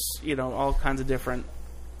 and there's all kinds of different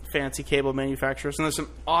fancy cable manufacturers, and there's some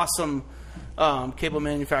awesome cable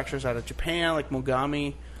manufacturers out of Japan, like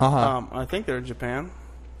Mogami. I think they're in Japan.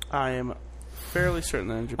 I am fairly certain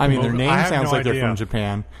they're in Japan. I mean, their name sounds like they're from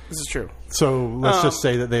Japan. This is true. So let's just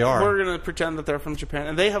say that they are. We're going to pretend that they're from Japan,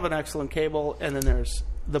 and they have an excellent cable. And then there's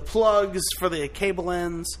the plugs for the cable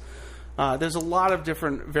ends. There's a lot of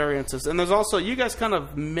different variances. And there's also, you guys kind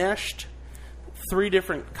of meshed 3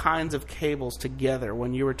 different kinds of cables together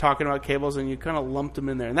when you were talking about cables, and you kind of lumped them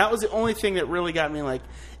in there. And that was the only thing that really got me like,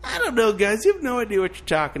 I don't know, guys, you have no idea what you're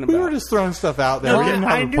talking about. We were just throwing stuff out there. We didn't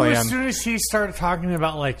have a plan. As soon as he started talking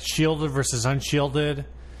about like shielded versus unshielded,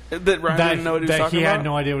 that Ryan didn't know what he was talking about? He had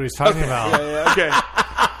no idea what he was talking about. Okay.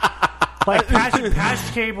 Like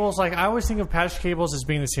patched cables, like I always think of patched cables as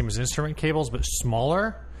being the same as instrument cables, but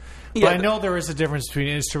smaller. But I know there is a difference between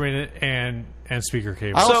instrument and speaker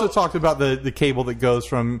cable. I also talked about the cable that goes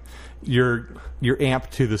from your amp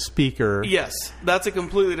to the speaker. Yes, that's a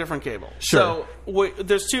completely different cable. Sure. So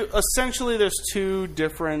there's two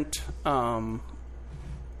different. We'll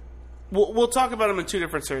talk about them in 2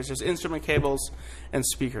 different series. There's instrument cables and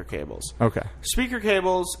speaker cables. Okay. Speaker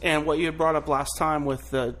cables, and what you had brought up last time with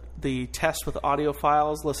the test with audio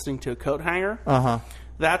files, listening to a coat hanger.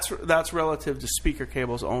 That's relative to speaker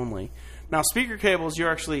cables only. Now, speaker cables,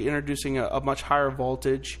 you're actually introducing a much higher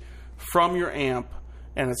voltage from your amp,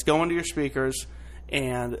 and it's going to your speakers,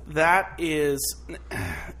 and that is...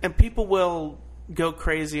 And people will go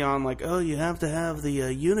crazy on like, oh, you have to have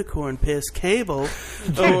the unicorn piss cable,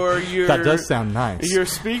 or your... That does sound nice. Your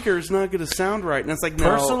speaker's not going to sound right. And it's like, no.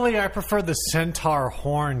 Personally, I prefer the Centaur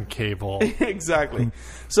horn cable. Exactly.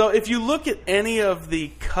 So if you look at any of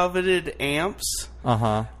the coveted amps...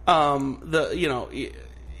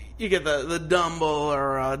 you get the Dumble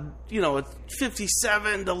or a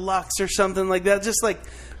 57 Deluxe or something like that. Just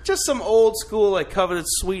some old school like coveted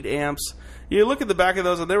sweet amps. You look at the back of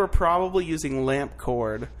those, and they were probably using lamp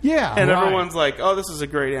cord. Yeah, and everyone's like, "Oh, this is a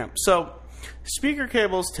great amp." So speaker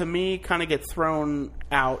cables to me kind of get thrown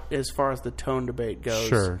out as far as the tone debate goes.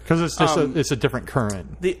 Sure, because it's just it's a different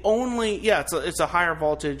current. It's a higher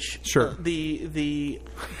voltage. Sure. The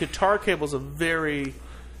guitar cable is a very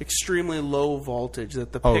extremely low voltage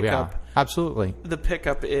that the pickup. Absolutely. The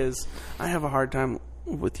pickup is. I have a hard time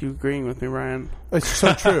with you agreeing with me, Ryan. It's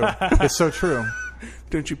so true. It's so true.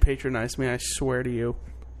 Don't you patronize me? I swear to you.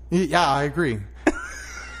 Yeah, I agree.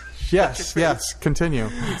 Yes. Continue.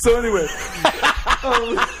 So anyway,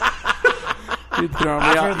 you're throwing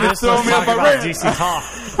me off. You're throwing me off my rant. DC Talk.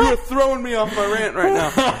 You're throwing me off my rant right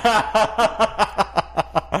now.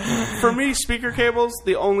 For me, speaker cables,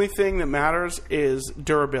 the only thing that matters is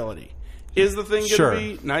durability. Is the thing going to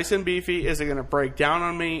be nice and beefy? Is it going to break down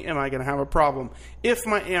on me? Am I going to have a problem? If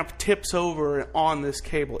my amp tips over on this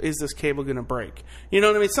cable, is this cable going to break? You know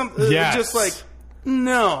what I mean? Just like,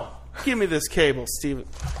 no. Give me this cable, Steven.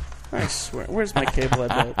 I swear. Where's my cable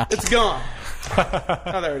I built? It's gone.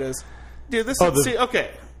 Oh, there it is. Dude, this is...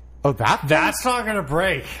 okay. Oh, that's not going to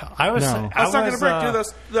break. That's not going to break, dude.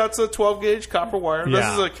 That's a 12-gauge copper wire. Yeah.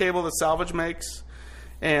 This is a cable that Salvage makes.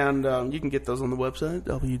 And you can get those on the website,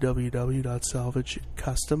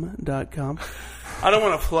 www.salvagecustom.com. I don't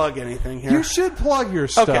want to plug anything here. You should plug your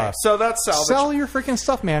stuff. Okay, so that's Salvage. Sell your freaking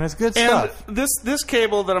stuff, man. It's good stuff. This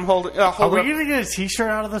cable that I'm holding... Are we going to get a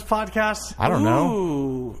T-shirt out of this podcast? I don't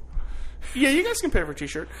know. Yeah, you guys can pay for a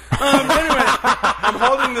T-shirt. Anyway, I'm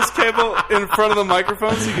holding this cable in front of the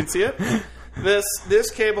microphone so you can see it.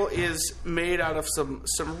 This cable is made out of some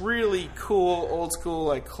really cool old school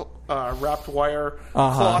like wrapped wire,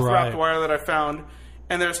 cloth wrapped wire that I found.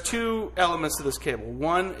 And there's 2 elements to this cable.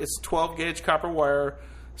 One is 12-gauge copper wire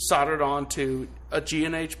soldered onto a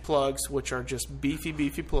G&H plugs, which are just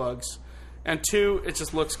beefy plugs. And 2, it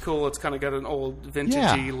just looks cool. It's kind of got an old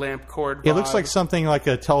vintagey lamp cord vibe. It looks like something like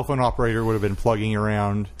a telephone operator would have been plugging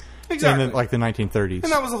around exactly. in the 1930s.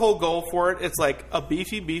 And that was the whole goal for it. It's like a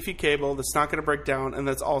beefy cable that's not going to break down and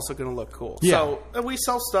that's also going to look cool. Yeah. So we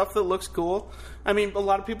sell stuff that looks cool. I mean, a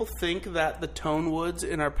lot of people think that the tone woods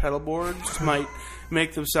in our pedal boards might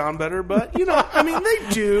make them sound better, but, I mean, they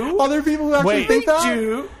do. Other people who actually think that? They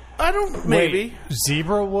do. I don't, maybe.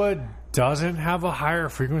 Zebra wood doesn't have a higher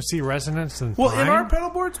frequency resonance than Well, pine? in our pedal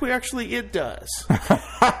boards, it does.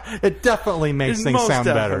 It definitely makes things sound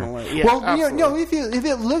better. Yeah, well, if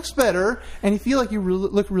it looks better and you feel like you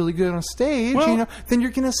look really good on stage, then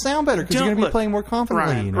you're going to sound better because you're going to be playing more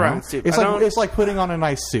confidently. Ryan, it's like putting on a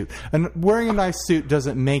nice suit, and wearing a nice suit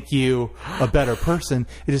doesn't make you a better person.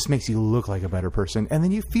 It just makes you look like a better person, and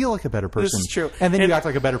then you feel like a better person. This is true, and then you act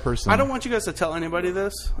like a better person. I don't want you guys to tell anybody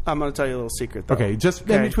this. I'm going to tell you a little secret, though. Okay, just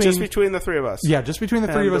between the 3 of us. Yeah, just between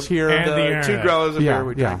the 3 of us here, and the 2 growlers of beer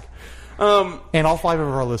we drink. And all 5 of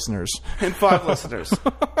our listeners. And 5 listeners.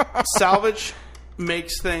 Salvage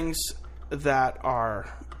makes things that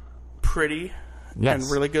are pretty and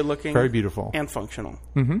really good looking. Very beautiful. And functional.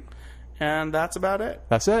 Mm-hmm. And that's about it.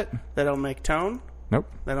 That's it. They don't make tone.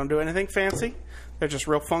 Nope. They don't do anything fancy. They're just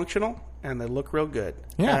real functional, and they look real good.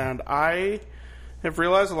 Yeah. And I have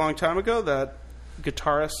realized a long time ago that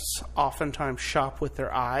guitarists oftentimes shop with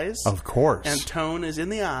their eyes. Of course. And tone is in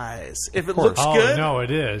the eyes. If it looks good,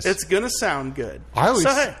 it is. It's going to sound good. I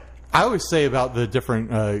always say about the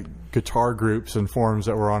different guitar groups and forums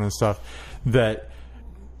that we're on and stuff that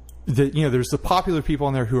there's the popular people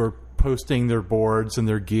on there who are posting their boards and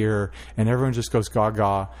their gear, and everyone just goes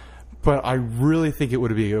gaga. But I really think it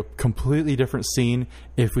would be a completely different scene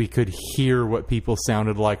if we could hear what people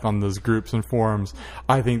sounded like on those groups and forums.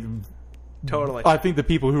 Totally. I think the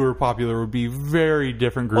people who are popular would be very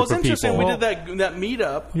different group of people. Well, it's interesting. We did that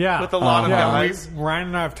meetup with a lot of guys. Ryan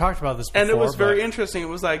and I have talked about this before. And it was very interesting. It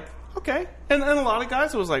was like, okay. And a lot of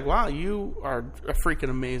guys, it was like, wow, you are a freaking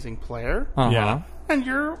amazing player. Yeah. And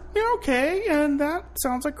you're okay, and that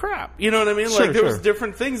sounds like crap. You know what I mean? Sure, there was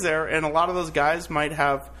different things there, and a lot of those guys might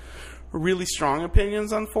have really strong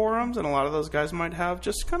opinions on forums, and a lot of those guys might have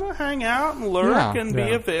just kind of hang out and lurk and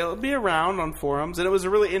be around on forums. And it was a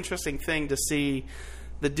really interesting thing to see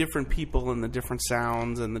the different people and the different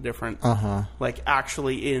sounds and the different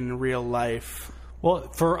actually in real life.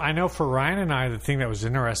 Well, I know for Ryan and I, the thing that was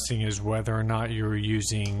interesting is whether or not you were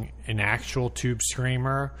using an actual tube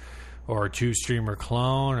screamer or a tube screamer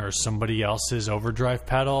clone or somebody else's overdrive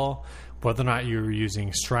pedal, whether or not you were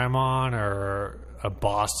using Strymon or a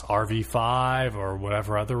Boss RV5 or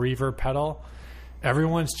whatever other reverb pedal.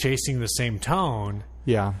 Everyone's chasing the same tone.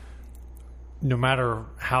 Yeah. No matter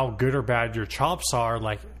how good or bad your chops are,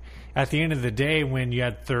 like at the end of the day, when you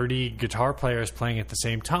had 30 guitar players playing at the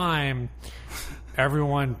same time,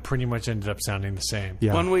 everyone pretty much ended up sounding the same.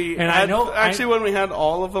 Yeah. When we when we had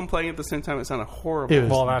all of them playing at the same time, it sounded horrible. It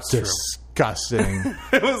was disgusting.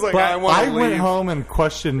 It was like, I went home and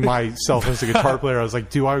questioned myself as a guitar player. I was like,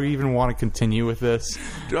 do I even want to continue with this?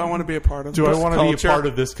 Do I want to be a part of this? Do I want to be a part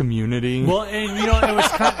of this community? Well, and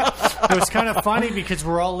it was kind of funny because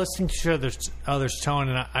we're all listening to each other's tone,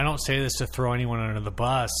 and I don't say this to throw anyone under the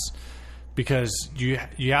bus, because you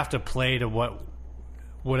have to play to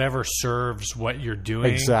whatever serves what you're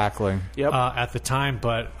doing. Exactly. Yep. At the time.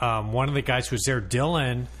 But one of the guys who was there,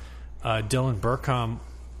 Dylan Burkham,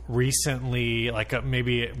 recently,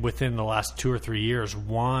 maybe within the last 2 or 3 years,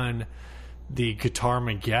 won the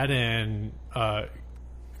Guitarmageddon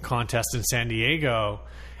contest in San Diego.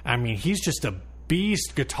 I mean, he's just a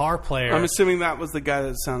beast guitar player. I'm assuming that was the guy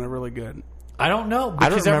that sounded really good. I don't know,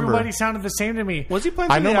 because everybody sounded the same to me. Was he playing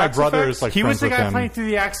through I know the my Axe brother effects? is like he was friends the guy with playing through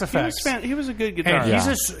the Axe effects. He was a good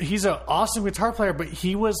guitarist. And he's an awesome guitar player, but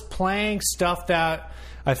he was playing stuff that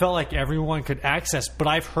I felt like everyone could access. But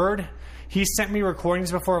I've heard he sent me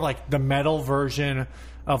recordings before of like the metal version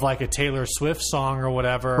of like a Taylor Swift song or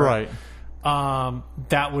whatever. Right.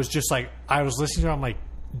 That was just like, I was listening to it, I'm like,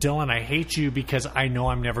 Dylan, I hate you because I know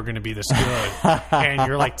I'm never going to be this good. And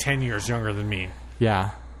you're like 10 years younger than me.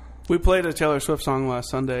 Yeah. We played a Taylor Swift song last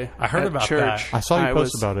Sunday. I heard about church. that. I saw you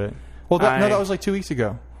post about it. Well, that was like 2 weeks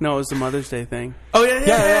ago. No, it was the Mother's Day thing. Oh,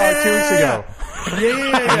 yeah, 2 weeks ago.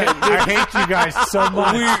 Yeah. I hate you guys so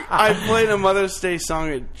much. I played a Mother's Day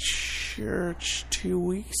song at church 2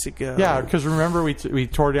 weeks ago. Yeah, because remember we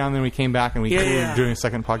tore down, then we came back, and we were doing a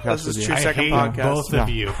second podcast with you. I hate both of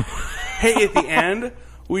you. Hey, at the end,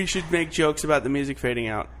 we should make jokes about the music fading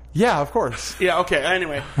out. Yeah, of course. Yeah, okay.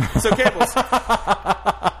 Anyway, so Cables.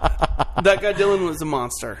 That that guy Dylan was a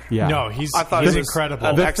monster. Yeah. No, he's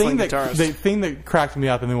incredible. The guitarist. thing that cracked me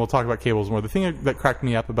up, and then we'll talk about cables more. The thing that cracked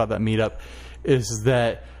me up about that meetup is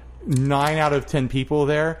that 9 out of 10 people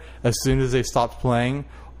there, as soon as they stopped playing,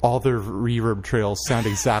 all their reverb trails sound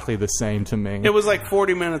exactly the same to me. It was like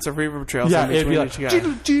 40 minutes of reverb trails. Yeah, it'd be like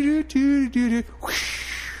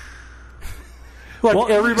like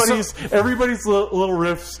everybody's little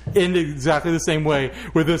riffs ended exactly the same way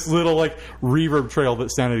with this little like reverb trail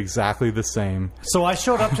that sounded exactly the same. So I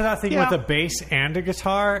showed up to that thing with a bass and a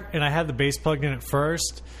guitar, and I had the bass plugged in at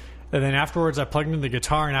first, and then afterwards I plugged in the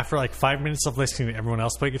guitar, and after like 5 minutes of listening to everyone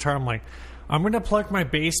else play guitar, I'm like, I'm going to plug my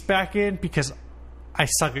bass back in because I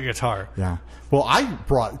suck at guitar. Yeah. Well, I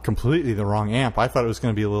brought completely the wrong amp. I thought it was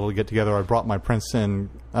going to be a little get-together. I brought my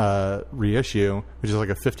Princeton reissue, which is like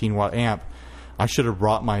a 15-watt amp. I should have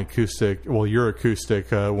brought my acoustic, your acoustic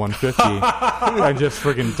 150. I just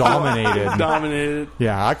freaking dominated.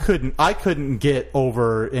 Yeah, I couldn't get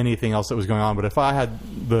over anything else that was going on. But if I had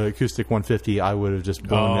the acoustic 150, I would have just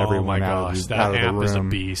blown everyone out of the room. That amp is a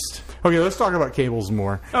beast. Okay, let's talk about cables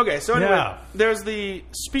more. Okay, so anyway, there's the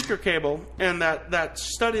speaker cable, and that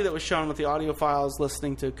study that was shown with the audiophiles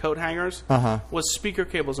listening to coat hangers was speaker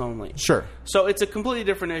cables only. Sure. So it's a completely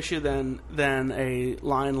different issue than a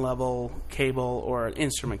line level cable or an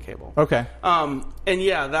instrument cable. Okay. And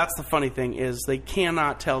yeah, that's the funny thing is they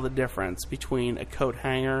cannot tell the difference between a coat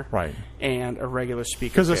hanger and a regular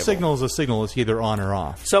speaker cable. Because a signal is a signal. It's either on or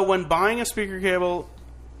off. So when buying a speaker cable,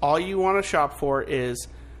 all you want to shop for is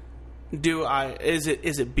is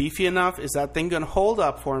it beefy enough? Is that thing going to hold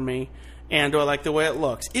up for me? And do I like the way it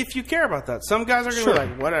looks? If you care about that. Some guys are going to be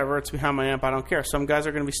like, whatever, it's behind my amp, I don't care. Some guys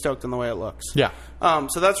are going to be stoked on the way it looks. Yeah.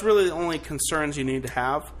 So that's really the only concerns you need to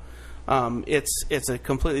have. It's a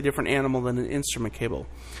completely different animal than an instrument cable.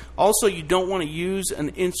 Also, you don't want to use an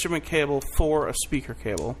instrument cable for a speaker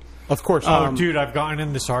cable. Of course. Dude, I've gotten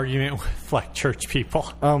in this argument with like church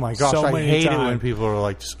people. Oh my gosh, so I hate it when people are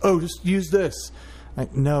like, just use this.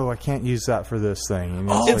 Like, no, I can't use that for this thing.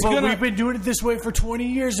 We've been doing it this way for 20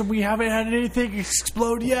 years and we haven't had anything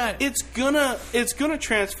explode yet. It's gonna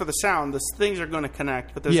transfer the sound. The things are gonna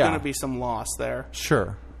connect, but there's gonna be some loss there.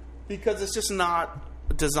 Sure. Because it's just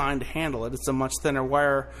not designed to handle it. It's a much thinner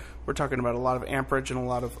wire. We're talking about a lot of amperage and a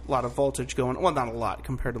lot of voltage going. Well, not a lot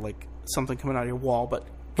compared to like something coming out of your wall, but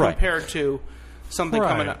compared to something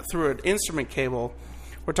coming out through an instrument cable,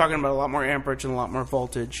 we're talking about a lot more amperage and a lot more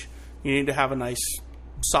voltage. You need to have a nice,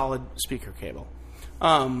 solid speaker cable.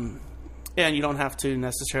 And you don't have to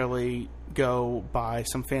necessarily go buy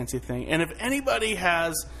some fancy thing. And if anybody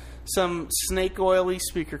has some snake oily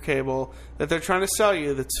speaker cable that they're trying to sell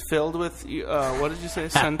you that's filled with, what did you say,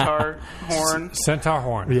 centaur horn? Centaur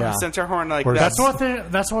horn. Yeah. Centaur horn. Like that's what's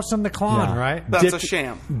in the Klon, right? That's a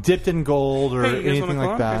sham. Dipped in gold or anything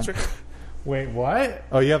like that. Wait, what?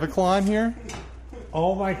 Oh, you have a Klon here?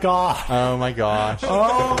 Oh my god! Oh my gosh!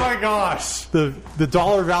 Oh my gosh! The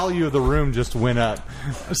dollar value of the room just went up.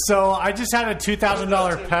 So I just had a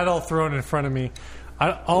 $2,000 pedal thrown in front of me.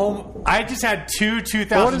 I just had two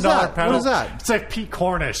 $2,000 pedals. What is that? It's like Pete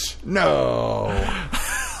Cornish. No.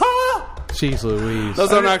 Jeez Louise.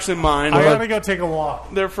 Those aren't actually mine. I gotta go take a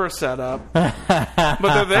walk. They're for setup. But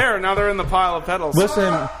they're there. Now they're in the pile of pedals.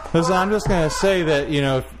 Listen, I'm just going to say that,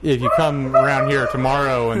 if you come around here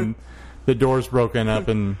tomorrow and the door's broken up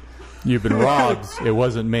and you've been robbed, it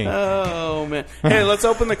wasn't me. Oh, man. Hey, let's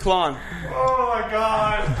open the Klon. Oh, my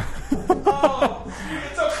God. Oh,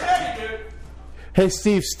 it's okay, dude. Hey,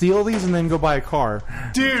 Steve, steal these and then go buy a car.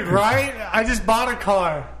 Dude, right? I just bought a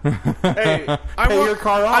car. Hey, pay your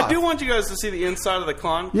car off. I do want you guys to see the inside of the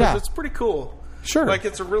Klon because it's pretty cool. Sure. Like,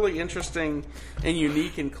 it's a really interesting and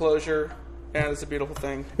unique enclosure, and it's a beautiful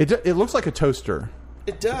thing. It looks like a toaster.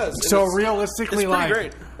 It does. So realistically, it's pretty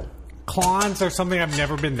great. Klons are something I've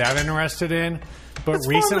never been that interested in, but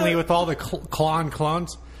recently with all the Klon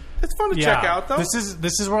clones, it's fun to check out, though.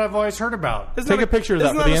 This is what I've always heard about. Take a picture of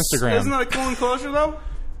that for the Instagram. Isn't that a cool enclosure, though?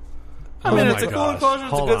 I mean, it's a cool enclosure.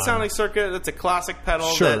 It's a good sounding circuit. It's a classic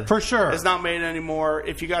pedal that for sure is not made anymore.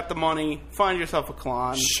 If you got the money, find yourself a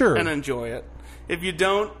Klon and enjoy it. If you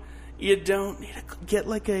don't, you don't need to get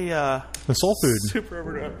like the soul food super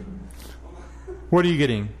overdrive. What are you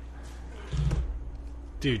getting?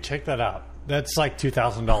 Dude, check that out. That's like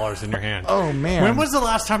 $2,000 in your hand. Oh man! When was the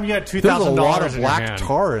last time you had $2,000 in your hand? There's a lot of black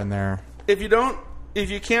tar in there. If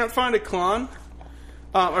you can't find a Klon,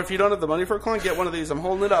 Or if you don't have the money for a clone, get one of these. I'm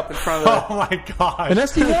holding it up in front of Oh my gosh. An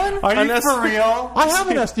SD1? Are you for real? I have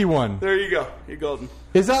an SD1. There you go. You're golden.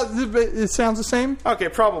 Is that? It sounds the same. Okay,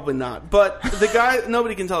 probably not. But the guy,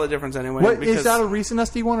 nobody can tell the difference anyway. What, is that a recent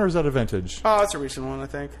SD1 or is that a vintage? Oh, it's a recent one, I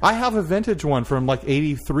think. I have a vintage one from like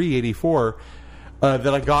 83, 84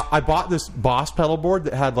 that I got. I bought this Boss pedal board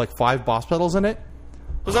that had like 5 Boss pedals in it.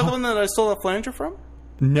 Was that the one that I stole a flanger from?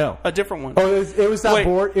 No. A different one. Oh, it was that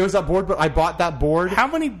board. It was that board, but I bought that board. How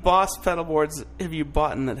many Boss pedal boards have you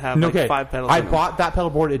bought that have like 5 pedals I bought that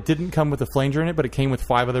pedal board. It didn't come with a flanger in it, but it came with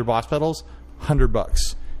 5 other Boss pedals.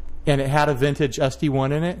 $100. And it had a vintage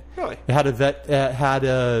SD1 in it. Really? It had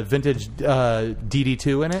a vintage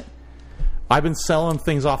DD2 in it. I've been selling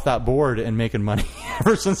things off that board and making money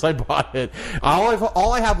ever since I bought it.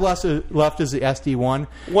 All I have left is the SD1.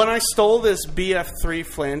 When I stole this BF3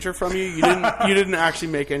 flanger from you, you didn't actually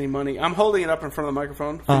make any money. I'm holding it up in front of the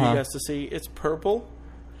microphone for you guys to see. It's purple,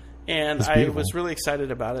 and I was really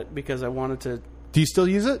excited about it because I wanted to. Do you still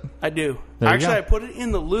use it? I do. Actually, I put it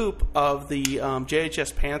in the loop of the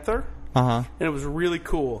JHS Panther, and it was really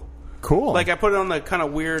cool. Cool. Like I put it on the kind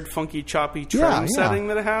of weird, funky, choppy trim setting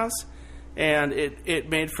that it has. And it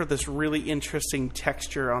made for this really interesting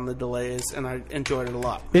texture on the delays, and I enjoyed it a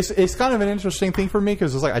lot. It's kind of an interesting thing for me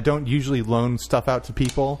because it's like I don't usually loan stuff out to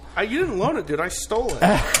people. You didn't loan it, dude. I stole it.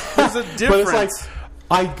 There's a difference. But it's like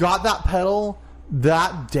I got that pedal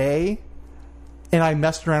that day, and I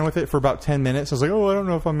messed around with it for about 10 minutes. I was like, oh, I don't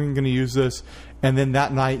know if I'm going to use this. And then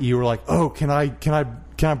that night, you were like, oh, can I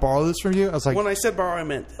borrow this from you? I was like, when I said borrow, I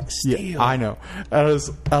meant steal. Yeah, I know. I was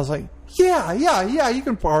like, yeah, you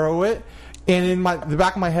can borrow it. And in the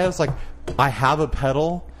back of my head, it's like, I have a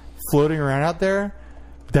pedal floating around out there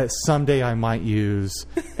that someday I might use.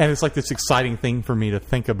 And it's like this exciting thing for me to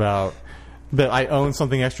think about, that I own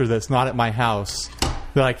something extra that's not at my house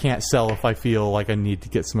that I can't sell if I feel like I need to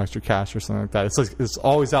get some extra cash or something like that. It's like it's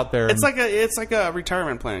always out there. It's like a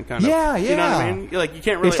retirement plan kind of. Yeah. You know what I mean? Like you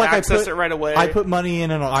can't really access it right away. I put money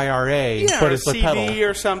in an IRA, but it's a a pedal CD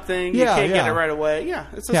or something. You can't get it right away. Yeah,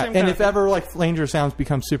 it's the same. And kind if ever like flanger sounds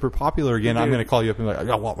become super popular again, I'm going to call you up and be like,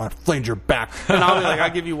 I want my flanger back. And I'll be like,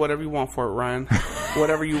 I'll give you whatever you want for it, Ryan.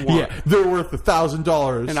 Whatever you want. Yeah, they're worth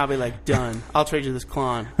 $1,000. And I'll be like, done. I'll trade you this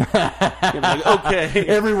Klon. You'll be like, okay.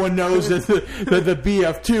 Everyone knows that the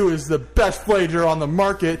BF2 is the best flanger on the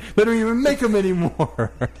market. They don't even make them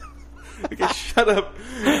anymore. Okay, shut up.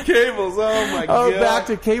 Cables. Oh my god. Back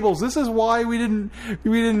to cables. This is why we didn't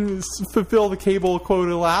fulfill the cable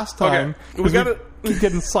quota last time. Okay. We got keep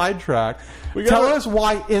getting sidetracked. Tell us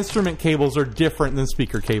why instrument cables are different than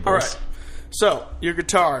speaker cables. All right. So your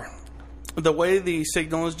guitar, the way the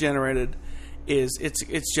signal is generated is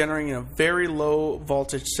it's generating a very low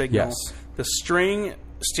voltage signal. Yes. The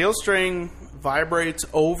steel string vibrates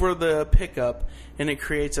over the pickup, and it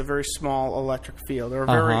creates a very small electric field, or a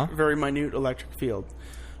very very minute electric field.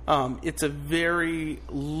 It's a very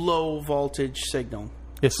low voltage signal.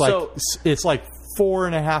 It's like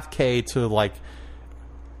 4.5K to like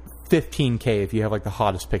 15K if you have like the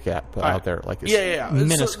hottest pickup out there. Like it's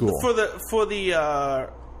minuscule. So for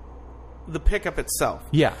the pickup itself.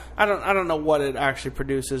 Yeah. I don't know what it actually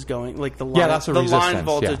produces going, like the line, that's a line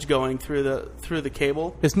voltage going through the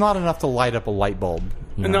cable. It's not enough to light up a light bulb.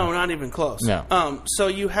 You know? No, not even close. No. So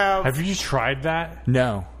you have. Have you tried that?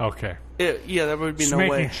 No. Okay. There would be just no way.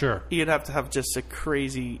 making sure. You'd have to have just a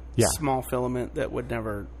crazy small filament that would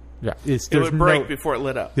never. Yeah, it would break before it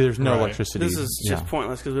lit up. There's no electricity. This is just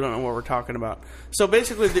pointless because we don't know what we're talking about. So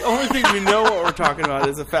basically, the only thing we know what we're talking about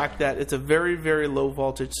is the fact that it's a very, very low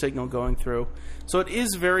voltage signal going through. So it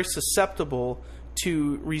is very susceptible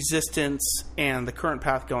to resistance and the current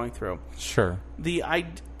path going through. Sure. I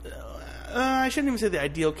shouldn't even say the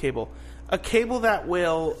ideal cable. A cable that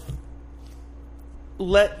will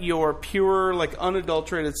let your pure, like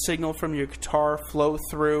unadulterated signal from your guitar flow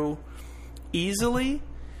through easily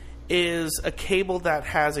is a cable that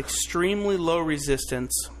has extremely low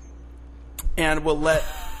resistance and will let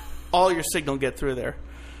all your signal get through there.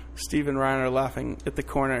 Steve and Ryan are laughing at the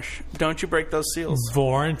Cornish. Don't you break those seals.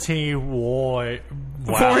 Warranty void.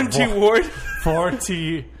 Warranty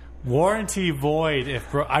void.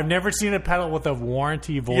 I've never seen a pedal with a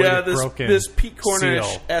warranty void broken. This Pete Cornish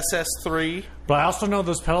seal. SS3. But I also know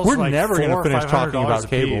those pedals We're are like never going to finish talking about $500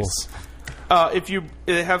 cables.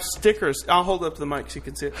 They have stickers. I'll hold up to the mic so you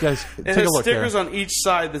can see it. Guys, it has stickers on each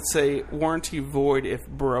side that say warranty void if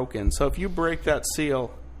broken. So if you break that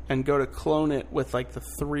seal and go to clone it with like the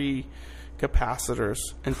 3 capacitors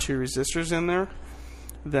and 2 resistors in there,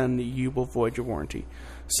 then you will void your warranty.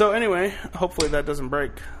 So anyway, hopefully that doesn't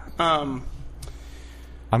break. I'm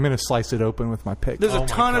going to slice it open with my pick. There's a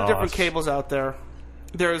ton of different cables out there.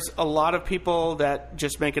 There's a lot of people that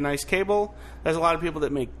just make a nice cable. There's a lot of people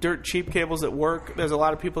that make dirt cheap cables that work. There's a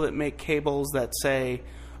lot of people that make cables that say,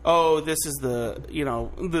 "Oh, this is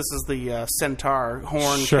the Centaur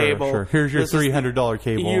horn cable. Sure. Here's your $300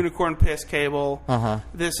 cable, unicorn piss cable.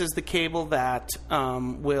 This is the cable that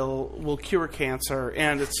will cure cancer,"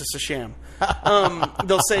 and it's just a sham.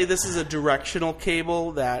 They'll say this is a directional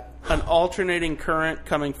cable, that an alternating current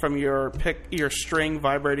coming from your string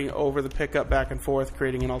vibrating over the pickup back and forth,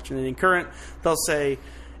 creating an alternating current. They'll say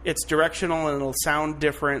it's directional and it'll sound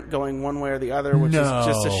different going one way or the other, which is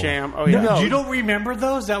just a sham. Oh yeah, You don't remember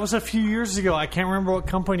those? That was a few years ago. I can't remember what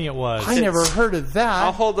company it was. I never heard of that.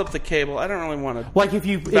 I'll hold up the cable. I don't really want to. Like if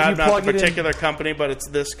you plug it in, particular company, but it's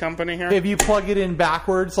this company here. If you plug it in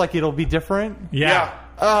backwards, like it'll be different. Yeah.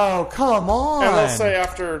 Oh, come on. And they'll say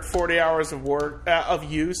after 40 hours of work of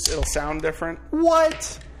use, it'll sound different.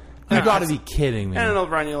 What? You got to be kidding me. And it'll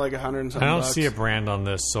run you like $100 and something. I don't see a brand on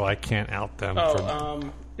this, so I can't out them.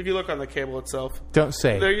 If you look on the cable itself. Don't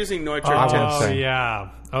say. They're using Neutron. Oh,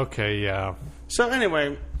 yeah. Okay, yeah. So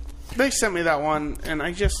anyway, they sent me that one, and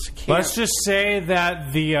I just can't. Let's just say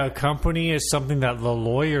that the company is something that the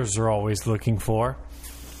lawyers are always looking for.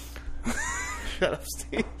 Shut up,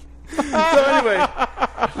 Steve. So anyway,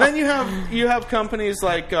 then you have companies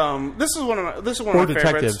like this is one of my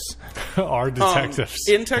detectives. favorites. Our detectives.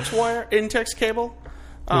 Intex cable.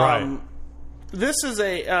 Right. This is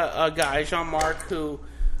a guy, Jean-Marc, who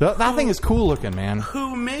that thing is cool looking, man.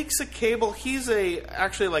 Who makes a cable? He's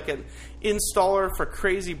actually like an installer for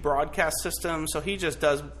crazy broadcast systems. So he just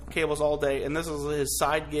does cables all day, and this is his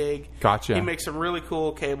side gig. Gotcha. He makes some really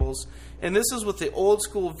cool cables, and this is with the old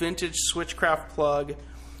school vintage Switchcraft plug.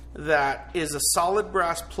 That is a solid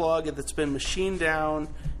brass plug that's been machined down.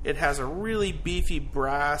 It has a really beefy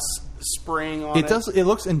brass spring on it. It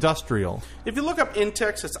looks industrial. If you look up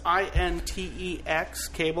Intex, it's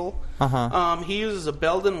INTEX cable. He uses a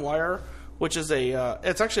Belden wire, which is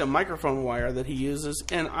it's actually a microphone wire that he uses.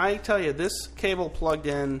 And I tell you, this cable plugged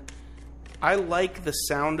in, I like the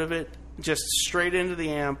sound of it. Just straight into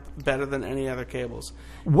the amp, better than any other cables.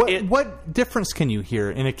 What difference can you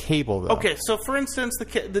hear in a cable, though? Okay, so for instance,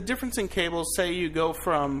 the difference in cables, say you go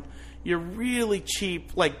from your really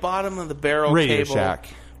cheap, like bottom of the barrel Radio cable, Shack,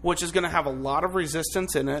 which is going to have a lot of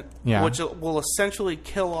resistance in it, which will essentially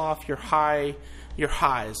kill off your highs,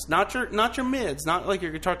 not your mids, not like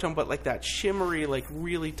your guitar tone, but like that shimmery, like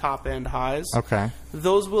really top end highs. Okay,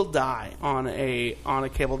 those will die on a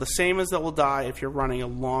cable. The same as that will die if you're running a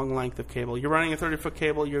long length of cable. You're running a 30-foot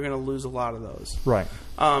cable, you're going to lose a lot of those. Right.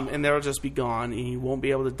 And they'll just be gone, and you won't be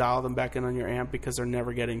able to dial them back in on your amp because they're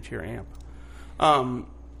never getting to your amp.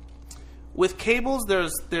 With cables,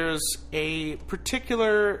 there's a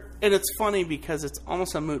particular, and it's funny because it's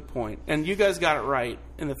almost a moot point, and you guys got it right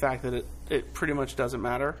in the fact that it pretty much doesn't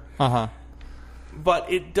matter. But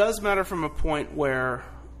it does matter from a point where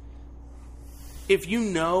if you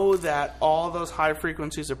know that all those high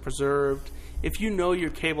frequencies are preserved, if you know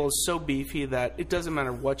your cable is so beefy that it doesn't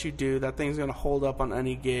matter what you do, that thing's going to hold up on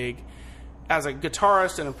any gig. As a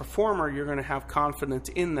guitarist and a performer, you're going to have confidence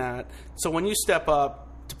in that. So when you step up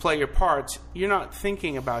to play your parts, you're not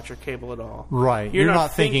thinking about your cable at all. Right. You're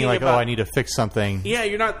not thinking like, I need to fix something. Yeah,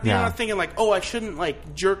 you're not thinking like, I shouldn't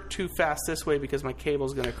like jerk too fast this way because my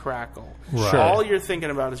cable's going to crackle. Right. All you're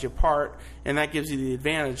thinking about is your part, and that gives you the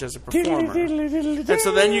advantage as a performer. And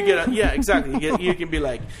so then you get exactly. You can be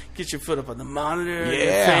like, get your foot up on the monitor,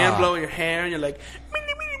 your fan blow your hair, and you're like,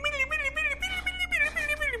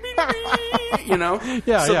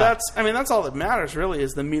 that's all that matters really,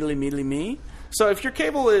 is the meedly me. So if your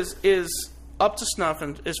cable is up to snuff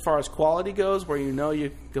and as far as quality goes, where you know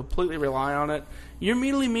you completely rely on it, your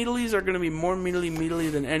meedlies are going to be more meedly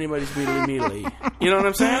than anybody's meedly. You know what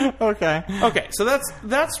I'm saying? Okay. So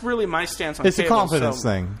that's really my stance on cables. It's a confidence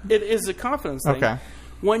thing. It is a confidence thing. Okay.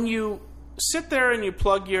 When you sit there and you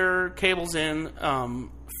plug your cables in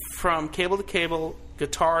from cable to cable,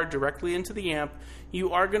 guitar directly into the amp,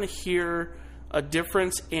 you are going to hear a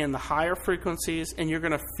difference in the higher frequencies, and you're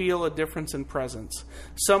going to feel a difference in presence.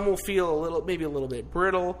 Some will feel maybe a little bit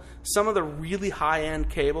brittle. Some of the really high-end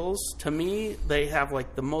cables, to me, they have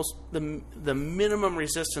like the minimum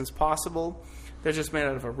resistance possible. They're just made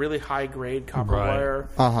out of a really high-grade copper wire.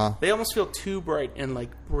 They almost feel too bright and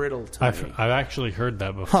like brittle to me. I've actually heard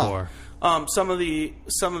that before. Some of the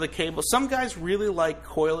cables. Some guys really like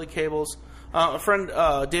coily cables. A friend,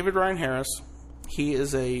 David Ryan Harris. He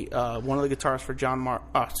is one of the guitarists for John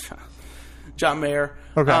Mayer.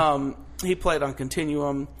 Okay. He played on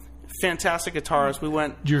Continuum. fantastic guitarist. We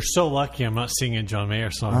went. You're so lucky I'm not singing John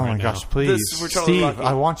Mayer song Oh right my now. gosh, please. We're totally Steve, lucky.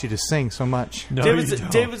 I want you to sing so much. No,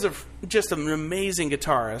 David's just an amazing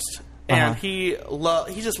guitarist. And he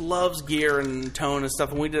just loves gear and tone and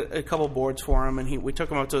stuff. And we did a couple boards for him, and we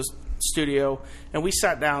took him up to his studio, and we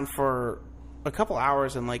sat down for a couple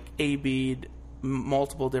hours and like A-B'd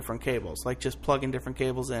multiple different cables, like just plugging different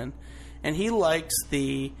cables in. And he likes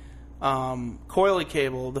the coily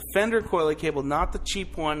cable, the Fender coily cable, not the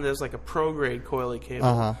cheap one. There's like a pro grade coily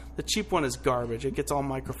cable. The cheap one is garbage. It gets all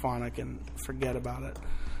microphonic and forget about it.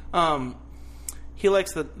 He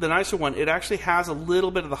likes the nicer one. It actually has a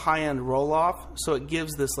little bit of the high end roll off, so it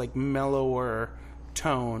gives this like mellower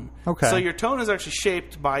tone. Okay. So your tone is actually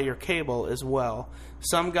shaped by your cable as well.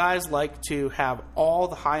 Some guys like to have all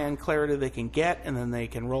the high-end clarity they can get, and then they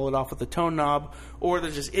can roll it off with the tone knob, or they're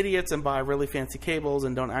just idiots and buy really fancy cables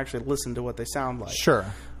and don't actually listen to what they sound like. Sure.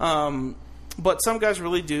 But some guys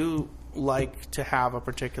really do like to have a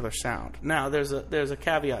particular sound. Now, there's a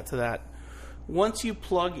caveat to that. Once you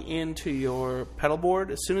plug into your pedal board,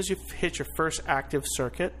 as soon as you hit your first active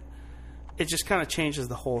circuit, it just kind of changes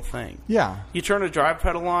the whole thing. Yeah. You turn a drive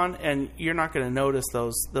pedal on, and you're not going to notice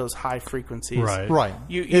those high frequencies. Right.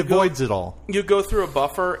 You it voids it all. You go through a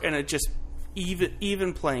buffer, and it just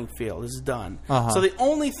even playing field is done. So the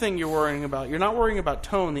only thing you're worrying about, you're not worrying about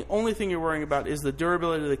tone. The only thing you're worrying about is the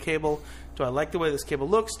durability of the cable. Do I like the way this cable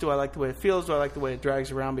looks? Do I like the way it feels? Do I like the way it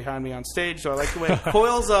drags around behind me on stage? Do I like the way it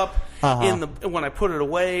coils up when I put it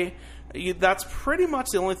away? That's pretty much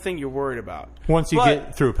the only thing you're worried about. Once you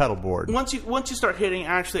get through a pedal board. Once you start hitting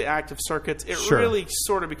actually active circuits, it really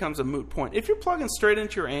sort of becomes a moot point. If you're plugging straight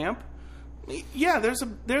into your amp, yeah, there's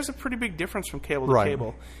a pretty big difference from cable to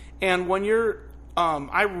cable. And when you're, and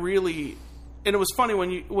it was funny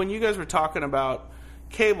when you guys were talking about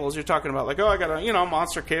cables, you're talking about like, oh, I got a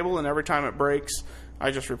monster cable, and every time it breaks,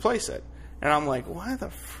 I just replace it. And I'm like, why the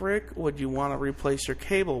frick would you want to replace your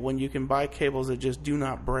cable when you can buy cables that just do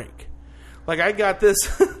not break? Like, I got this.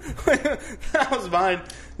 That was mine.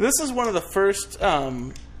 This is one of the first.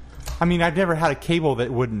 I mean, I've never had a cable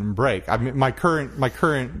that wouldn't break. I mean, my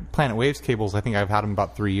current Planet Waves cables, I think I've had them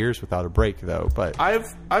about 3 years without a break, though. But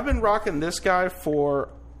I've been rocking this guy for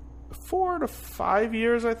 4 to 5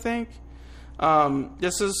 years, I think.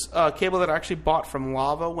 This is a cable that I actually bought from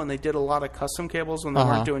Lava when they did a lot of custom cables when they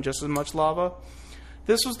weren't doing just as much Lava.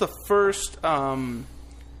 This was the first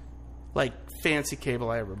fancy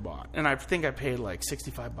cable I ever bought, and I think I paid like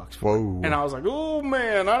 $65 for it. And I was like, oh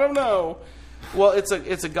man, I don't know. Well, it's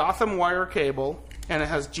a Gotham wire cable, and it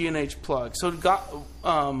has G&H plugs. So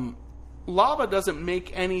Lava doesn't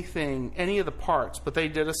make any of the parts, but they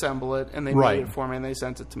did assemble it, and they made it for me, and they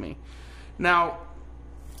sent it to me. Now,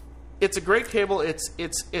 it's a great cable. It's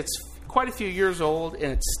quite a few years old,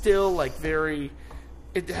 and it's still like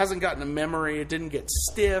it hasn't gotten a memory. It didn't get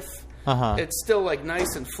stiff. It's still like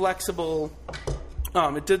nice and flexible.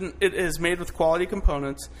 It is made with quality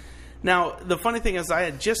components. Now, the funny thing is, I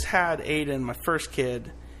had just had Aiden, my first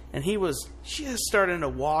kid, and he was just starting to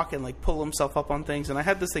walk and like pull himself up on things. And I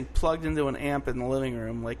had this thing plugged into an amp in the living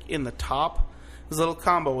room, like in the top, this little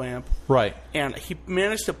combo amp. Right. And he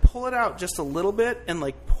managed to pull it out just a little bit and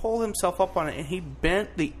like pull himself up on it, and he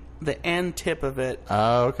bent the end tip of it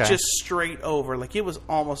just straight over. Like, it was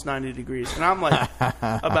almost 90 degrees. And I'm like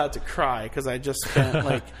about to cry because I just spent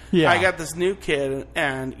I got this new kid,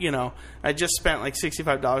 and I just spent like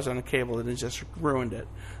 $65 on a cable, and it just ruined it.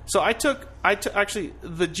 So I took actually,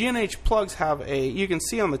 the G&H plugs have you can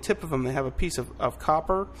see on the tip of them, they have a piece of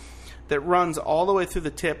copper that runs all the way through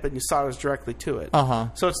the tip, and you solders directly to it.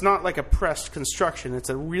 So it's not like a pressed construction. It's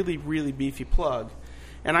a really, really beefy plug.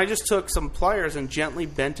 And I just took some pliers and gently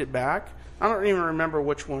bent it back. I don't even remember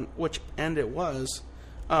which end it was.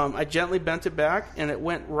 I gently bent it back, and it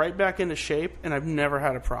went right back into shape, and I've never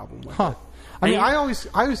had a problem with it. I mean, I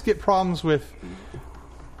always get problems with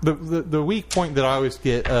the weak point that I always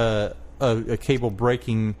get a cable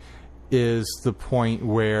breaking is the point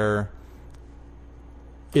where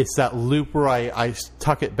it's that loop where I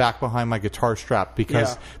tuck it back behind my guitar strap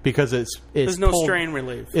because it's there's no strain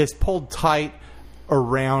relief. It's pulled tight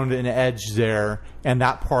around an edge there, and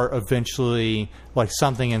that part eventually, like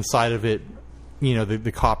something inside of it,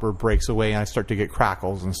 the copper breaks away, and I start to get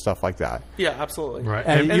crackles and stuff like that. Yeah, absolutely. Right,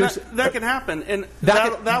 and that can happen, and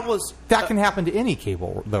that can happen to any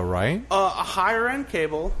cable, though, right? A higher end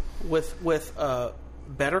cable with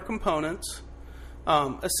better components.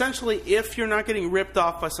 Essentially, if you're not getting ripped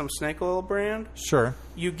off by some snake oil brand, sure,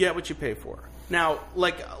 you get what you pay for. Now,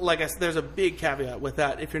 there's a big caveat with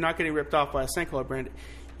that. If you're not getting ripped off by a snake oil brand,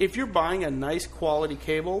 if you're buying a nice quality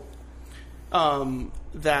cable,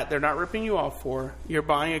 that they're not ripping you off for. You're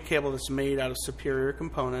buying a cable that's made out of superior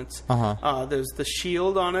components. There's the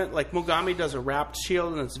shield on it. Like Mogami does a wrapped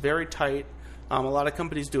shield, and it's very tight. A lot of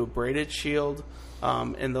companies do a braided shield,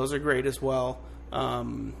 and those are great as well.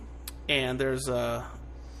 And there's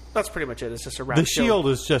that's pretty much it. It's just a wrapped shield. The shield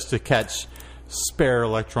is just to catch spare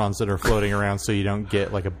electrons that are floating around so you don't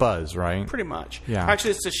get like a buzz, right? Pretty much. Yeah.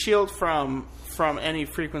 Actually, it's a shield from any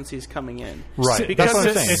frequencies coming in. Right. Because That's what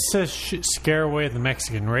I'm saying. it says scare away the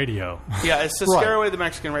Mexican radio. Yeah, it's to scare away the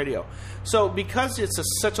Mexican radio. So because it's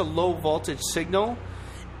such a low voltage signal,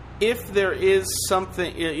 if there is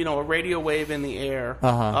something, a radio wave in the air,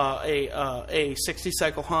 a 60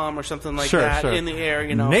 cycle hum or something like that in the air,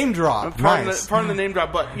 name drop, pardon the name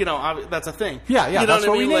drop, but that's a thing. Yeah, that's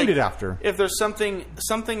what we named it after. If there's something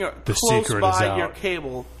close by your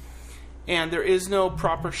cable, and there is no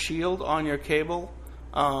proper shield on your cable,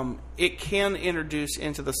 it can introduce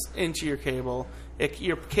into your cable.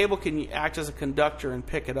 Your cable can act as a conductor and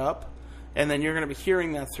pick it up, and then you're going to be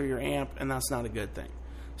hearing that through your amp, and that's not a good thing.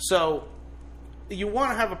 So you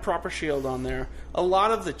want to have a proper shield on there. A lot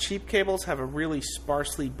of the cheap cables have a really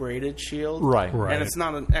sparsely braided shield. Right. And it's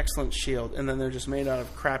not an excellent shield. And then they're just made out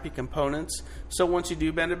of crappy components. So once you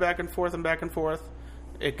do bend it back and forth,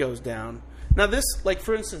 it goes down. Now this, like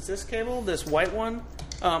for instance, this cable, this white one,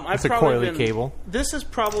 it's a coily cable. This has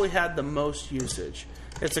probably had the most usage.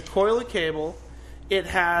 It's a coily cable. It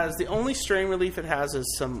has, the only strain relief it has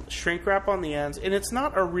is some shrink wrap on the ends, and it's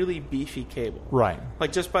not a really beefy cable. Right.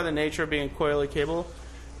 Like just by the nature of being a coily cable.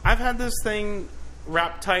 I've had this thing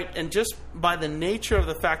wrapped tight, and just by the nature of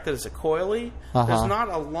the fact that it's a coily, there's not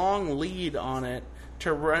a long lead on it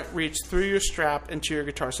to reach through your strap into your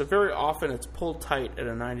guitar. So very often it's pulled tight at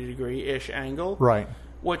a 90-degree-ish angle. Right.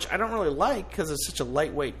 Which I don't really like because it's such a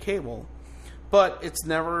lightweight cable. But it's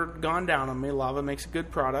never gone down on me. Lava makes a good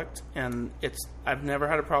product, and I've never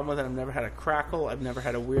had a problem with it. I've never had a crackle. I've never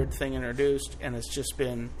had a weird thing introduced, and it's just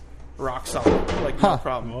been rock solid, like no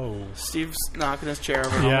problem. Whoa. Steve's knocking his chair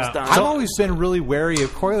over and almost dying. I've always been really wary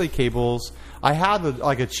of coily cables. I had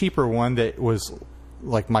a cheaper one that was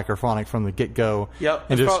like microphonic from the get-go.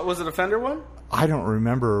 Yep. And was it a Fender one? I don't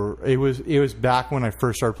remember. It was back when I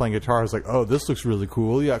first started playing guitar. I was like, oh, this looks really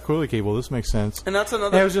cool. Yeah, coily cable. This makes sense. And that's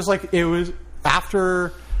another... And it was just like, it was...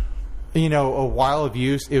 After, a while of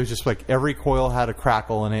use, it was just like every coil had a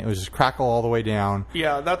crackle in it. It was just crackle all the way down.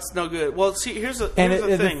 Yeah, that's no good. Well, see, here's the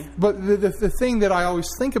thing. But the thing that I always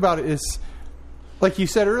think about it is, like you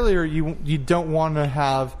said earlier, you don't want to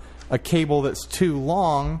have a cable that's too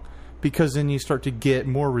long because then you start to get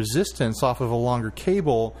more resistance off of a longer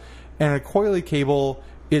cable. And a coily cable,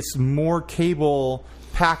 it's more cable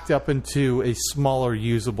packed up into a smaller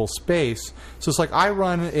usable space. So it's like I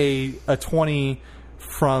run a 20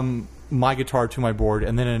 from my guitar to my board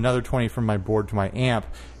and then another 20 from my board to my amp.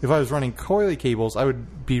 If I was running coily cables, I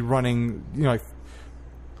would be running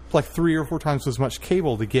like 3 or 4 times as much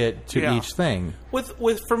cable to get to each thing.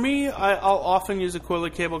 For me, I'll often use a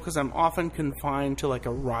coily cable because I'm often confined to like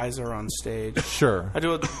a riser on stage. Sure. I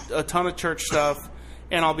do a ton of church stuff,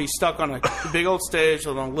 and I'll be stuck on a big old stage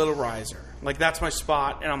with a little riser. Like, that's my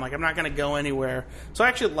spot, and I'm like, I'm not going to go anywhere. So I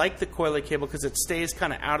actually like the coily cable because it stays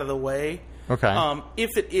kind of out of the way. Okay.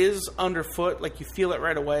 If it is underfoot, like you feel it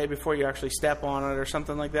right away before you actually step on it or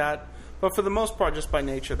something like that. But for the most part, just by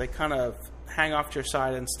nature, they kind of hang off to your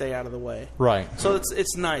side and stay out of the way. Right. So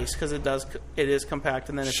it's nice because it is compact,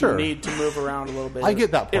 and then if you need to move around a little bit, I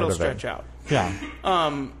get that part it'll of stretch it. out.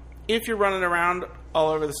 Yeah. If you're running around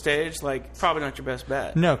all over the stage, like, probably not your best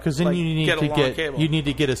bet. No, because then you need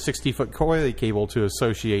to get a 60-foot coily cable to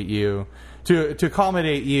associate you to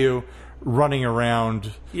accommodate you running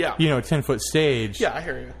around. Yeah. A 10-foot stage. Yeah, I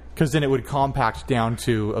hear you. Because then it would compact down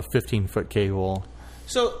to a 15-foot cable.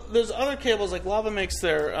 So there's other cables like Lava makes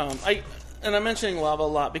their. I'm mentioning Lava a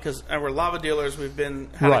lot because we're Lava dealers. We've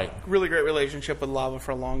had a really great relationship with Lava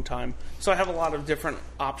for a long time. So I have a lot of different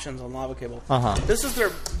options on Lava cable. This is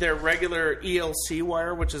their regular ELC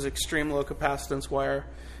wire, which is extreme low capacitance wire.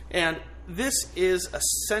 And this is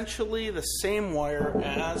essentially the same wire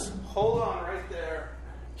as... Hold on right there.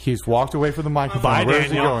 He's walked away from the microphone. Where is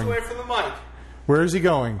he going? Walked away from the mic. Where is he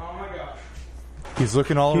going? Oh my gosh. He's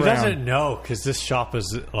looking all around. He doesn't know because this shop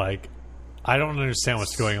is like... I don't understand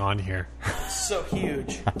what's going on here. It's so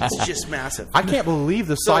huge. It's just massive. I can't believe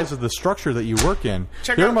the size of the structure that you work in.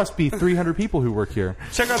 There must be 300 people who work here.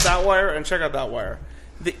 Check out that wire and check out that wire.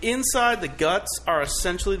 The inside, the guts are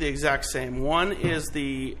essentially the exact same. One is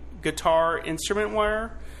the guitar instrument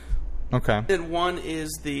wire. Okay. And one is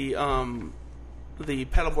the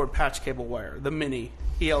pedalboard patch cable wire, the mini,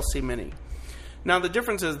 ELC mini. Now, the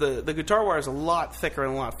difference is the guitar wire is a lot thicker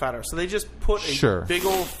and a lot fatter. So they just put a big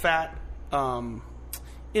old fat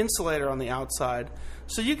insulator on the outside.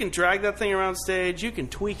 So you can drag that thing around stage. You can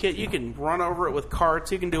tweak it. You can run over it with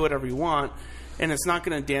carts. You can do whatever you want. And it's not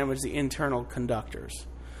going to damage the internal conductors.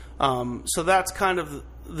 So that's kind of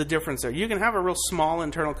the difference there. You can have a real small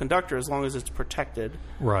internal conductor as long as it's protected.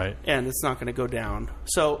 Right. And it's not going to go down.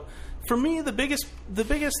 So for me, the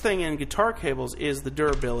biggest thing in guitar cables is the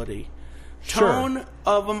durability. Tone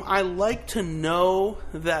of them, I like to know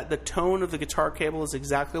that the tone of the guitar cable is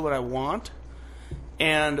exactly what I want.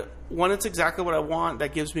 And when it's exactly what I want,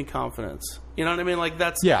 that gives me confidence. You know what I mean? Like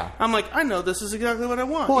that's I'm like, I know this is exactly what I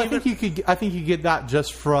want. Well, I think you get that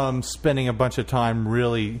just from spending a bunch of time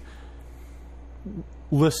really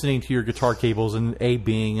listening to your guitar cables and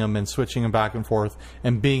A-Bing them and switching them back and forth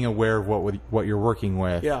and being aware of what you're working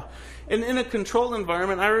with. Yeah. And in a controlled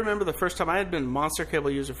environment, I remember the first time I had been a Monster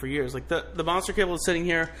cable user for years. Like the Monster cable is sitting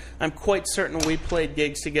here. I'm quite certain we played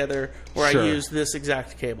gigs together where I used this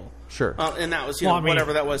exact cable. Sure. And that was,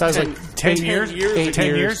 whatever that was. That was 10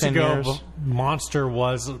 years ago, Monster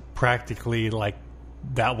was practically like,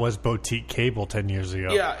 that was boutique cable 10 years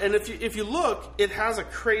ago. Yeah, and if you look, it has a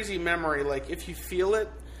crazy memory. Like, if you feel it,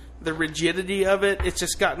 the rigidity of it, it's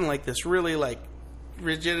just gotten like this really like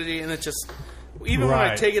rigidity, and it just... Even when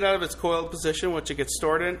I take it out of its coiled position, which it gets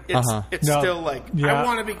stored in, it's still like, I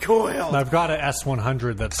want to be coiled. I've got an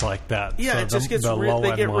S100 that's like that. Yeah, it just gets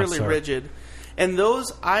they get really rigid. And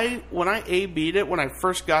those, when I A-B'd it, when I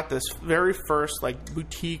first got this very first like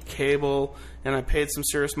boutique cable, and I paid some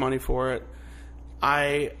serious money for it,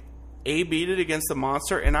 I A-B'd it against the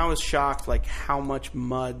Monster, and I was shocked like how much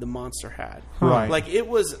mud the Monster had. Right. Like it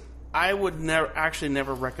was... I would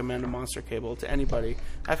never recommend a Monster cable to anybody.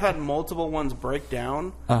 I've had multiple ones break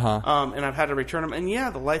down, and I've had to return them. And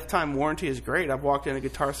the lifetime warranty is great. I've walked in a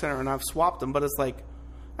Guitar Center and I've swapped them, but it's like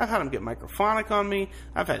I've had them get microphonic on me.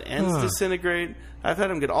 I've had ends disintegrate. I've had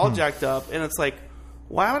them get all jacked up, and it's like,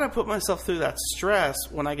 why would I put myself through that stress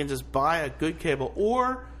when I can just buy a good cable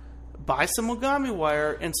or buy some Mogami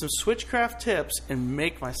wire and some Switchcraft tips and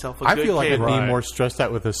make myself a good cable. I feel like I'd be more stressed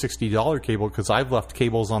out with a $60 cable because I've left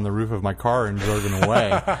cables on the roof of my car and driven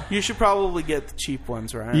away. You should probably get the cheap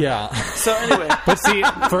ones, right? Yeah. So anyway. But see,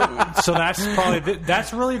 so that's probably,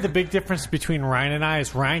 that's really the big difference between Ryan and I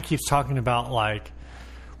is Ryan keeps talking about like,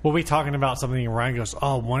 we'll be talking about something and Ryan goes,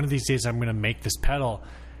 oh, one of these days I'm going to make this pedal.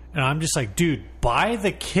 And I'm just like, dude, buy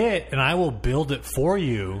the kit and I will build it for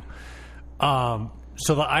you.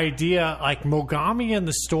 So the idea, like Mogami in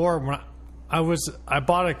the store, when I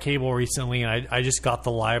bought a cable recently, and I just got the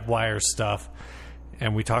live wire stuff,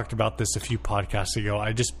 and we talked about this a few podcasts ago.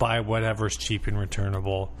 I just buy whatever's cheap and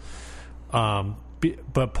returnable.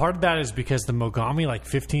 But part of that is because the Mogami like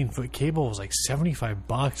 15-foot cable was like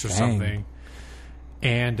 $75 or something,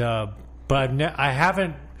 and but I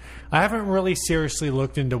haven't really seriously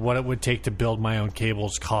looked into what it would take to build my own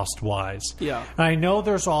cables cost wise. Yeah, and I know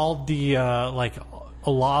there's all the like.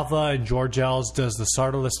 Alava and Georgels does the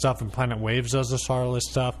solderless stuff, and Planet Waves does the solderless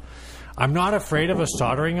stuff. I'm not afraid of a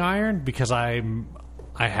soldering iron because I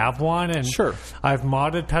have one, and I've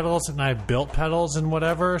modded pedals and I've built pedals and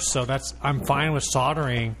whatever. So I'm fine with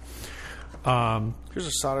soldering. Here's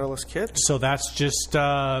a solderless kit. So that's just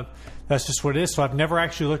what it is. So I've never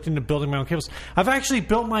actually looked into building my own cables. I've actually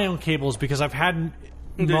built my own cables because I've had.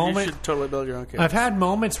 You should totally build your own cable. I've had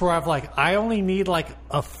moments where I only need like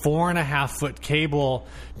a 4.5-foot cable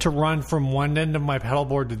to run from one end of my pedal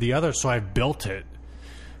board to the other, so I've built it.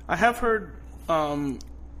 I have heard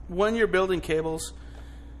when you're building cables,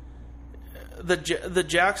 the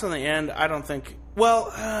jacks on the end, I don't think...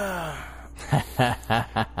 Well, I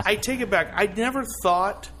take it back. I never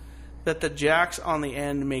thought that the jacks on the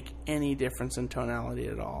end make any difference in tonality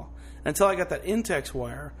at all until I got that Intex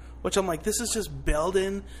wire, which I'm like, this is just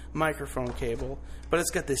built-in microphone cable, but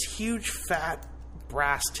it's got this huge fat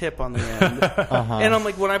brass tip on the end. And I'm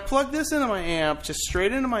like, when I plug this into my amp, just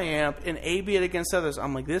straight into my amp, and A-B it against others,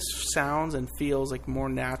 I'm like, this sounds and feels like more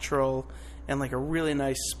natural and like a really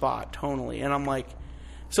nice spot tonally. And I'm like,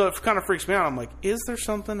 so it kind of freaks me out. I'm like, is there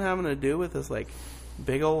something having to do with this like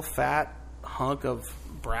big old fat hunk of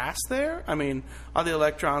brass there? I mean, are the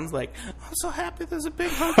electrons like, I'm so happy there's a big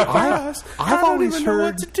hunk of brass. I've always even heard know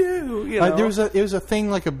what to do. You know? It was a thing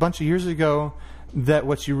like a bunch of years ago that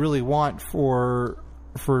what you really want for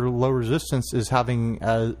low resistance is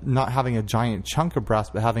not having a giant chunk of brass,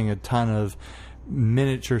 but having a ton of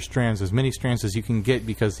miniature strands, as many strands as you can get,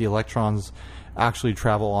 because the electrons actually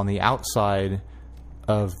travel on the outside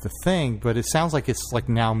of the thing, but it sounds like it's like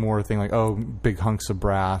now more a thing like, oh, big hunks of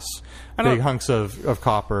brass, big hunks of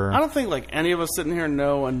copper. I don't think like any of us sitting here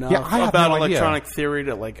know enough about electronic theory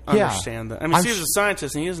to like understand that. I mean, Steve's a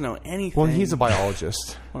scientist and he doesn't know anything. Well, he's a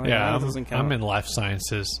biologist. Well, I'm in life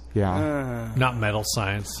sciences. Yeah, not metal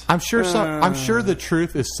science. I'm sure. I'm sure the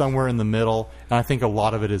truth is somewhere in the middle, and I think a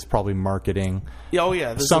lot of it is probably marketing. Oh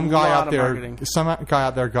yeah, there's some guy out there. Marketing. Some guy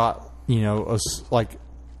out there got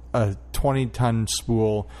a 20-ton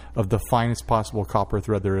spool of the finest possible copper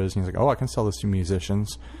thread there is. And he's like, oh, I can sell this to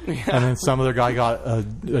musicians. Yeah. And then some other guy got a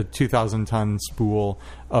 2,000-ton spool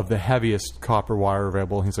of the heaviest copper wire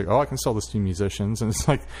available. And he's like, oh, I can sell this to musicians. And it's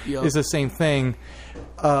like, it's the same thing.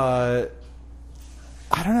 I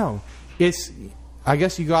don't know. I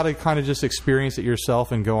guess you got to kind of just experience it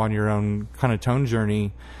yourself and go on your own kind of tone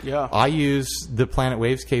journey. Yeah. I use the Planet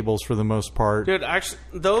Waves cables for the most part. Dude, actually,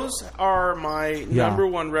 those are my number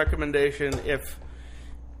one recommendation.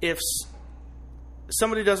 If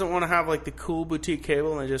somebody doesn't want to have like the cool boutique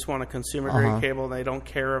cable and they just want a consumer grade cable and they don't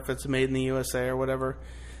care if it's made in the USA or whatever,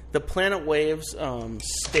 the Planet Waves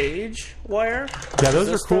stage wire. Yeah, those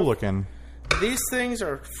are cool looking. These things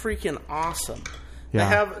are freaking awesome. Yeah.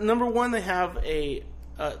 They have a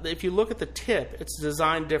if you look at the tip, it's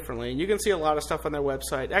designed differently. And you can see a lot of stuff on their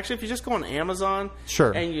website. Actually, if you just go on Amazon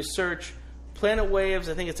and you search Planet Waves,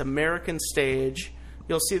 I think it's American Stage,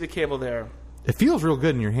 you'll see the cable there. It feels real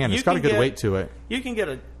good in your hand. It's got a good weight to it. You can get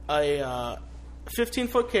a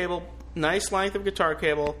 15-foot cable, nice length of guitar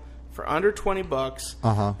cable, for under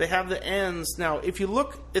 $20. They have the ends. Now, if you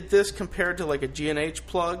look at this compared to like a G&H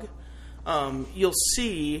plug, you'll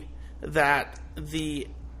see that the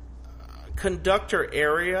conductor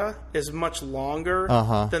area is much longer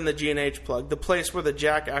than the G&H plug, the place where the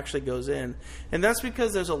jack actually goes in. And that's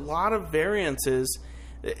because there's a lot of variances.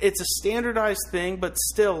 It's a standardized thing, but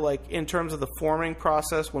still, like, in terms of the forming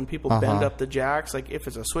process, when people bend up the jacks, like if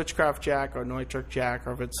it's a Switchcraft jack or a Neutrik jack,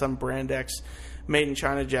 or if it's some Brand X made in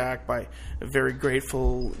China jack by very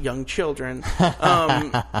grateful young children,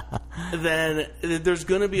 then there's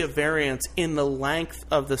going to be a variance in the length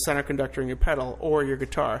of the center conductor in your pedal or your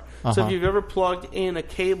guitar. So if you've ever plugged in a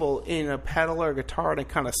cable in a pedal or a guitar and it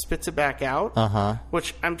kind of spits it back out,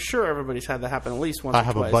 which I'm sure everybody's had that happen at least once or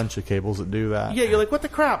twice. I have a bunch of cables that do that. Yeah, you're like, what the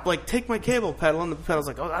crap? Like, take my cable, pedal, and the pedal's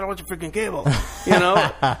like, oh, I don't want your freaking cable. You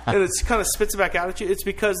know? And it kind of spits it back out at you. It's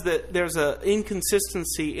because there's an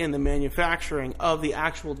inconsistency in the manufacturing of the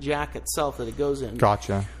actual jack itself that it goes in.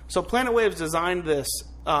 Gotcha. So Planet Waves designed this,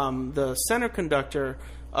 the center conductor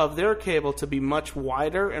of their cable to be much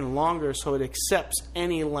wider and longer, so it accepts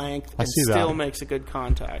any length and still makes a good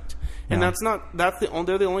contact. And they're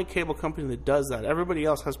the only cable company that does that. Everybody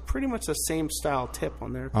else has pretty much the same style tip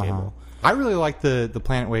on their cable. I really like the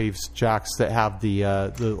Planet Waves jacks that have the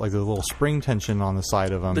little spring tension on the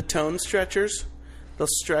side of them. The tone stretchers. They'll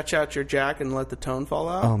stretch out your jack and let the tone fall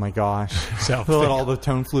out. Oh my gosh! Let all the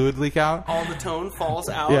tone fluid leak out. All the tone falls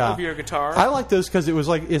out of your guitar. I like those because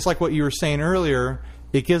it's like what you were saying earlier.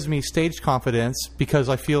 It gives me stage confidence because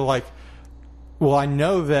I feel like, well, I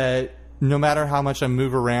know that no matter how much I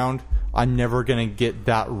move around, I'm never going to get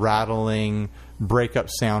that rattling breakup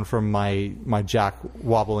sound from my jack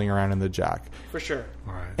wobbling around in the jack. For sure.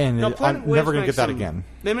 All right. And I'm never going to get that again.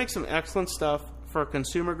 They make some excellent stuff for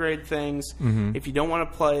consumer grade things. If you don't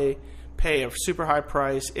want to pay a super high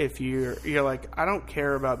price, if you're like, I don't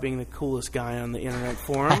care about being the coolest guy on the internet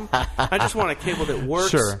forum. I just want a cable that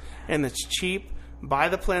works and that's cheap. Buy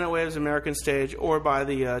the Planet Waves American Stage or buy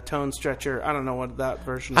the Tone Stretcher. I don't know what that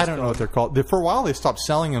version is called. I don't know what they're called. For a while, they stopped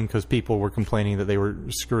selling them because people were complaining that they were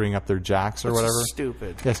screwing up their jacks or whatever.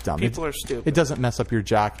 Stupid. That's dumb. People are stupid. It doesn't mess up your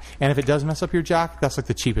jack. And if it does mess up your jack, that's like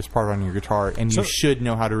the cheapest part on your guitar, and you should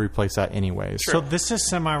know how to replace that anyways. So this is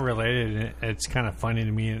semi-related. It's kind of funny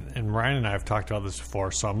to me, and Ryan and I have talked about this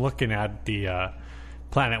before. So I'm looking at the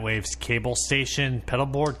Planet Waves cable station pedal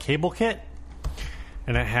board cable kit,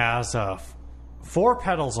 and it has 4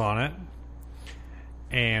 pedals on it,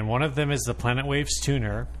 and one of them is the Planet Waves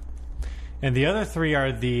tuner, and the other 3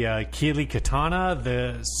 are the Keeley Katana,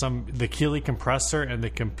 the Keeley compressor, and the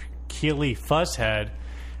Keeley fuzz head.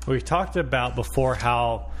 We talked about before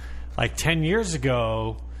how, like 10 years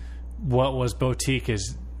ago, what was boutique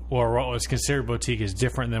is, or what was considered boutique is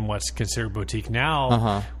different than what's considered boutique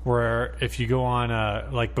now. Where if you go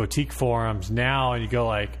on like boutique forums now, and you go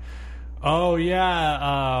like, oh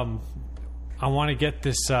yeah. I want to get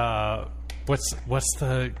this. What's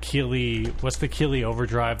the Keeley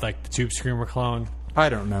Overdrive, like the Tube Screamer clone? I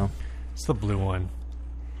don't know. It's the blue one.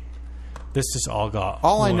 This is all got.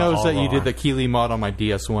 All I know is that you did the Keeley mod on my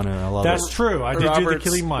DS1, and I love it. That's true. I did do the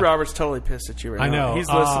Keeley mod. Robert's totally pissed at you right now. I know. He's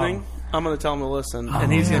listening. I'm going to tell him to listen,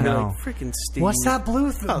 and he's going to be like, "Freaking Steve." What's that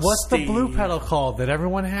blue? What's the blue pedal called that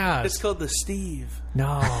everyone has? It's called the Steve.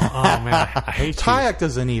 No, oh man, I hate you. Tyack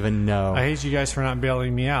doesn't even know. I hate you guys for not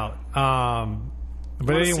bailing me out.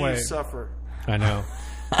 But anyway, see you suffer. I know.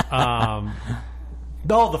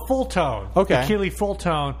 No, the full tone. Okay. The Keeley full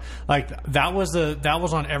tone. Like that was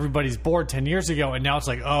on everybody's board 10 years ago, and now it's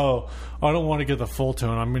like, oh, I don't want to get the full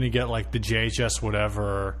tone. I'm going to get like the JHS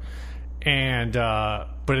whatever. And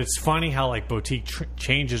but it's funny how like boutique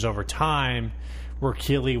changes over time. Where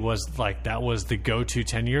Keeley was like that was the go-to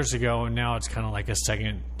 10 years ago, and now it's kind of like a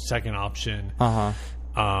second option.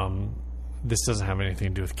 This doesn't have anything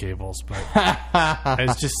to do with cables, but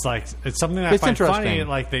it's just like it's something that I find funny.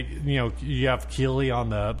 Like you have Keeley on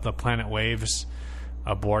the Planet Waves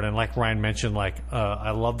board, and like Ryan mentioned, like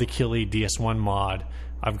I love the Keeley DS1 mod.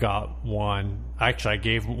 I've got one.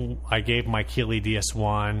 Actually, I gave my Keeley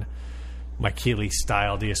DS1, my Keeley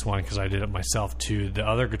style DS1, because I did it myself, to the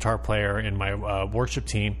other guitar player in my worship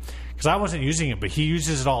team because I wasn't using it, but he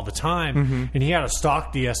uses it all the time, and he had a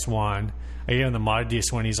stock DS1. I gave him the modded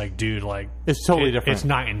DS1. He's like, dude, like it's totally different. It's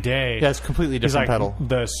night and day. Yeah, it's completely different pedal.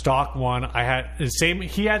 The stock one, I had the same.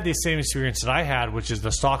 He had the same experience that I had, which is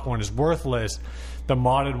the stock one is worthless. The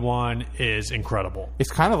modded one is incredible.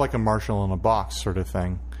 It's kind of like a Marshall in a box sort of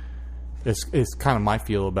thing. It's kind of my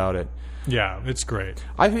feel about it. Yeah, it's great.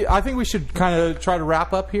 I think we should kind of try to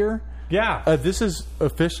wrap up here. Yeah, this is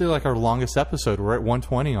officially like our longest episode. We're at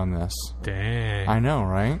 120 on this. Dang, I know,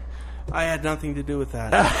 right? I had nothing to do with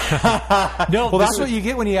that. No, well, that's what you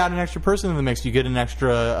get when you add an extra person in the mix. You get an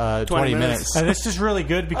extra 20 minutes. And this is really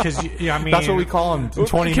good because I mean that's what we call him.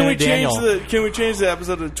 20-minute Daniel. Can we change the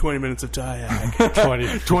episode to 20 minutes of Tyack?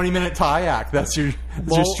 20-minute Tyack. That's your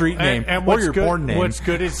street name or your porn name. What's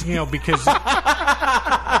good is because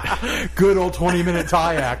good old 20-minute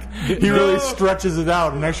Tyack. He really stretches it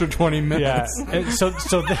out an extra 20 minutes. Yeah. And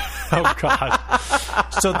oh god.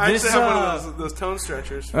 So this have one of those tone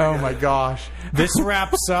stretchers. Oh my gosh. This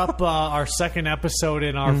wraps up our second episode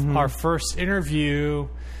in our first interview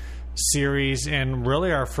series, and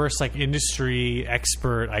really our first like industry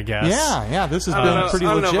expert, I guess. Yeah. This has been pretty legit.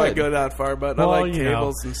 I don't know if I go that far, but I like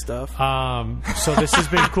cables and stuff. So this has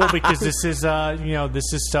been cool because this is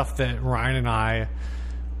this is stuff that Ryan and I.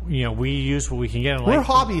 We use what we can get. We're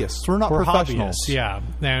hobbyists. We're not professionals. Hobbyists, yeah.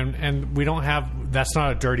 And we don't have... That's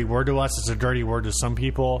not a dirty word to us. It's a dirty word to some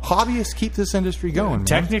people. Hobbyists keep this industry going.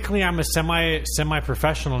 Technically, I'm a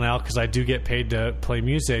semi-professional now because I do get paid to play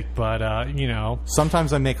music, but,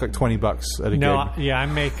 sometimes I make like $20 at a gig. Yeah, I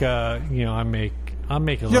make a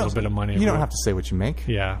little bit of money. You don't have to say what you make.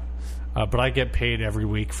 Yeah. But I get paid every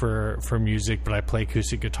week for music, but I play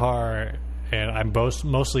acoustic guitar, and I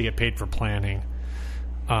mostly get paid for planning.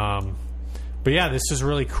 But yeah, this is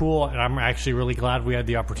really cool, and I'm actually really glad we had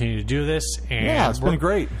the opportunity to do this. And yeah, it's been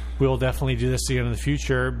great. We'll definitely do this again in the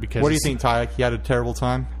future. Because what do you think, Tyack? You had a terrible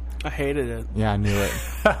time? I hated it. Yeah, I knew it.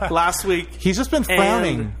 Last week, he's just been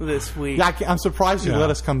frowning. This week, yeah, I'm surprised you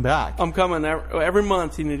let us come back. I'm coming every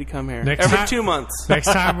month. You need to come here. Every 2 months.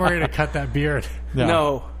 Next time we're going to cut that beard. Yeah.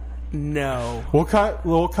 No.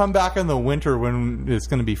 We'll come back in the winter when it's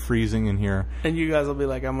going to be freezing in here, and you guys will be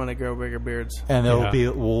like, "I'm going to grow bigger beards," and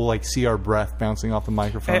we'll like see our breath bouncing off the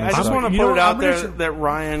microphone. Hey, I just want to put it out there that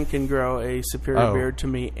Ryan can grow a superior beard to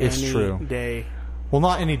me any day. Well,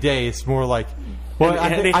 not any day. It's more like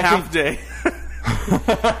any half day.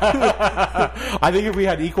 I think if we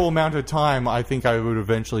had equal amount of time, I think I would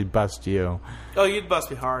eventually bust you. Oh, you'd bust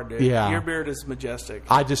me hard, dude. Yeah. Your beard is majestic.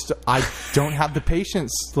 I don't have the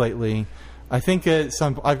patience lately. I think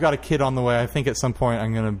I've got a kid on the way. I think at some point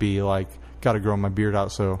I'm going to be like, got to grow my beard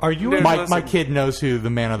out. So my kid knows who the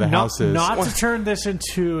man of the house is. Not to turn this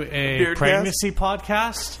into a beard pregnancy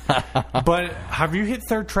podcast, but have you hit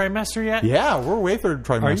third trimester yet? Yeah, we're way third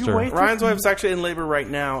trimester. Ryan's wife's actually in labor right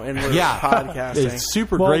now, and we're podcasting. It's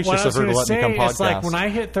super gracious of her to let me come podcast. It's like when I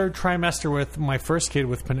hit third trimester with my first kid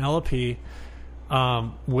with Penelope,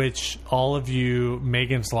 which all of you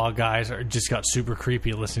Megan's Law guys just got super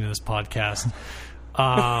creepy listening to this podcast.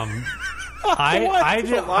 I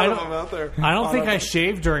don't think I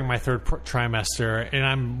shaved during my third trimester, and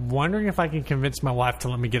I'm wondering if I can convince my wife to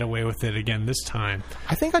let me get away with it again this time.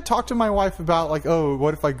 I think I talked to my wife about like,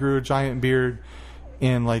 what if I grew a giant beard?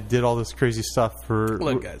 and like did all this crazy stuff for.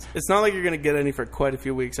 Look, guys, it's not like you're going to get any for quite a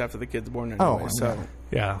few weeks after the kid's born anyway. So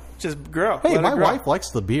yeah, just grow. Hey, my wife likes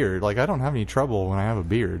the beard. Like I don't have any trouble when I have a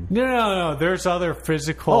beard. No. There's other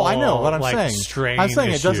physical. Oh, I know what I'm saying. I'm saying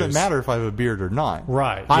issues. It doesn't matter if I have a beard or not.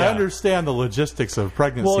 Right. I understand the logistics of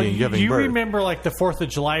pregnancy and giving birth. You remember like the 4th of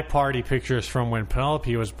July party pictures from when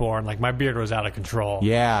Penelope was born? Like my beard was out of control.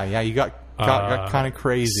 Yeah. You got kind of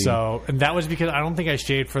crazy. So, and that was because I don't think I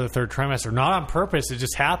shaved for the 3rd trimester. Not on purpose. It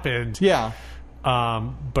just happened. Yeah.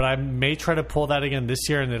 But I may try to pull that again this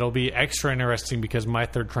year, and it'll be extra interesting because my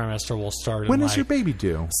 3rd trimester will start. When is your baby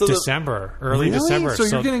due? So December, early December. So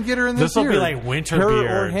you're going to get her in this year. This will be like winter her beard.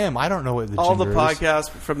 or him. I don't know what the all the gender podcasts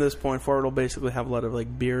from this point forward will basically have a lot of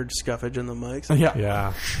like beard scuffage in the mics.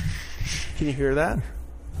 Yeah. Can you hear that?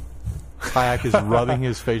 Tyack is rubbing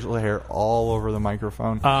his facial hair all over the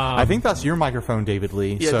microphone. I think that's your microphone, David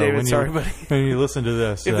Lee. Yeah, so David, sorry, buddy. When you listen to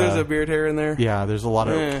this, if there's a beard hair in there, yeah, there's a lot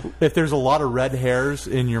of. If there's a lot of red hairs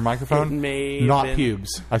in your microphone, not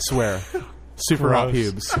pubes. I swear, super Gross. not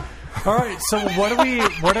pubes. All right, so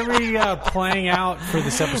what are we playing out for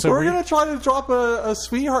this episode? We're going to try to drop a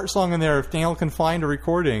sweetheart song in there if Daniel can find a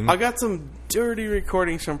recording. I got some dirty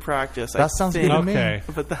recordings from practice. That sounds good to me.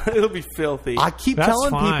 But it'll be filthy. I keep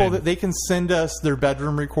telling people that they can send us their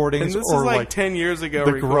bedroom recordings, and this or is like 10 years ago.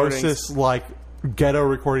 The grossest like ghetto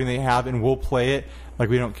recording they have, and we'll play it. Like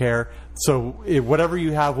we don't care. So whatever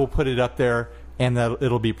you have, we'll put it up there, and that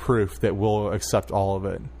it'll be proof that we'll accept all of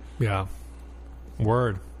it. Yeah.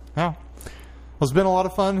 Word. Yeah. Well, it's been a lot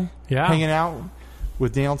of fun hanging out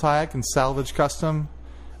with Daniel Tyack and Salvage Custom.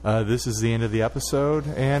 This is the end of the episode,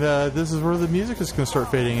 and this is where the music is going to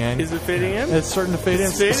start fading in. Is it fading in? It's starting to fade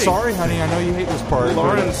in. Fading. Sorry, honey, I know you hate this part.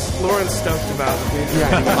 Lauren's stoked about the music.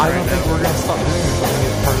 Yeah, I don't think we're going to stop doing this. I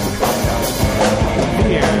think it's part of the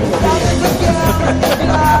podcast.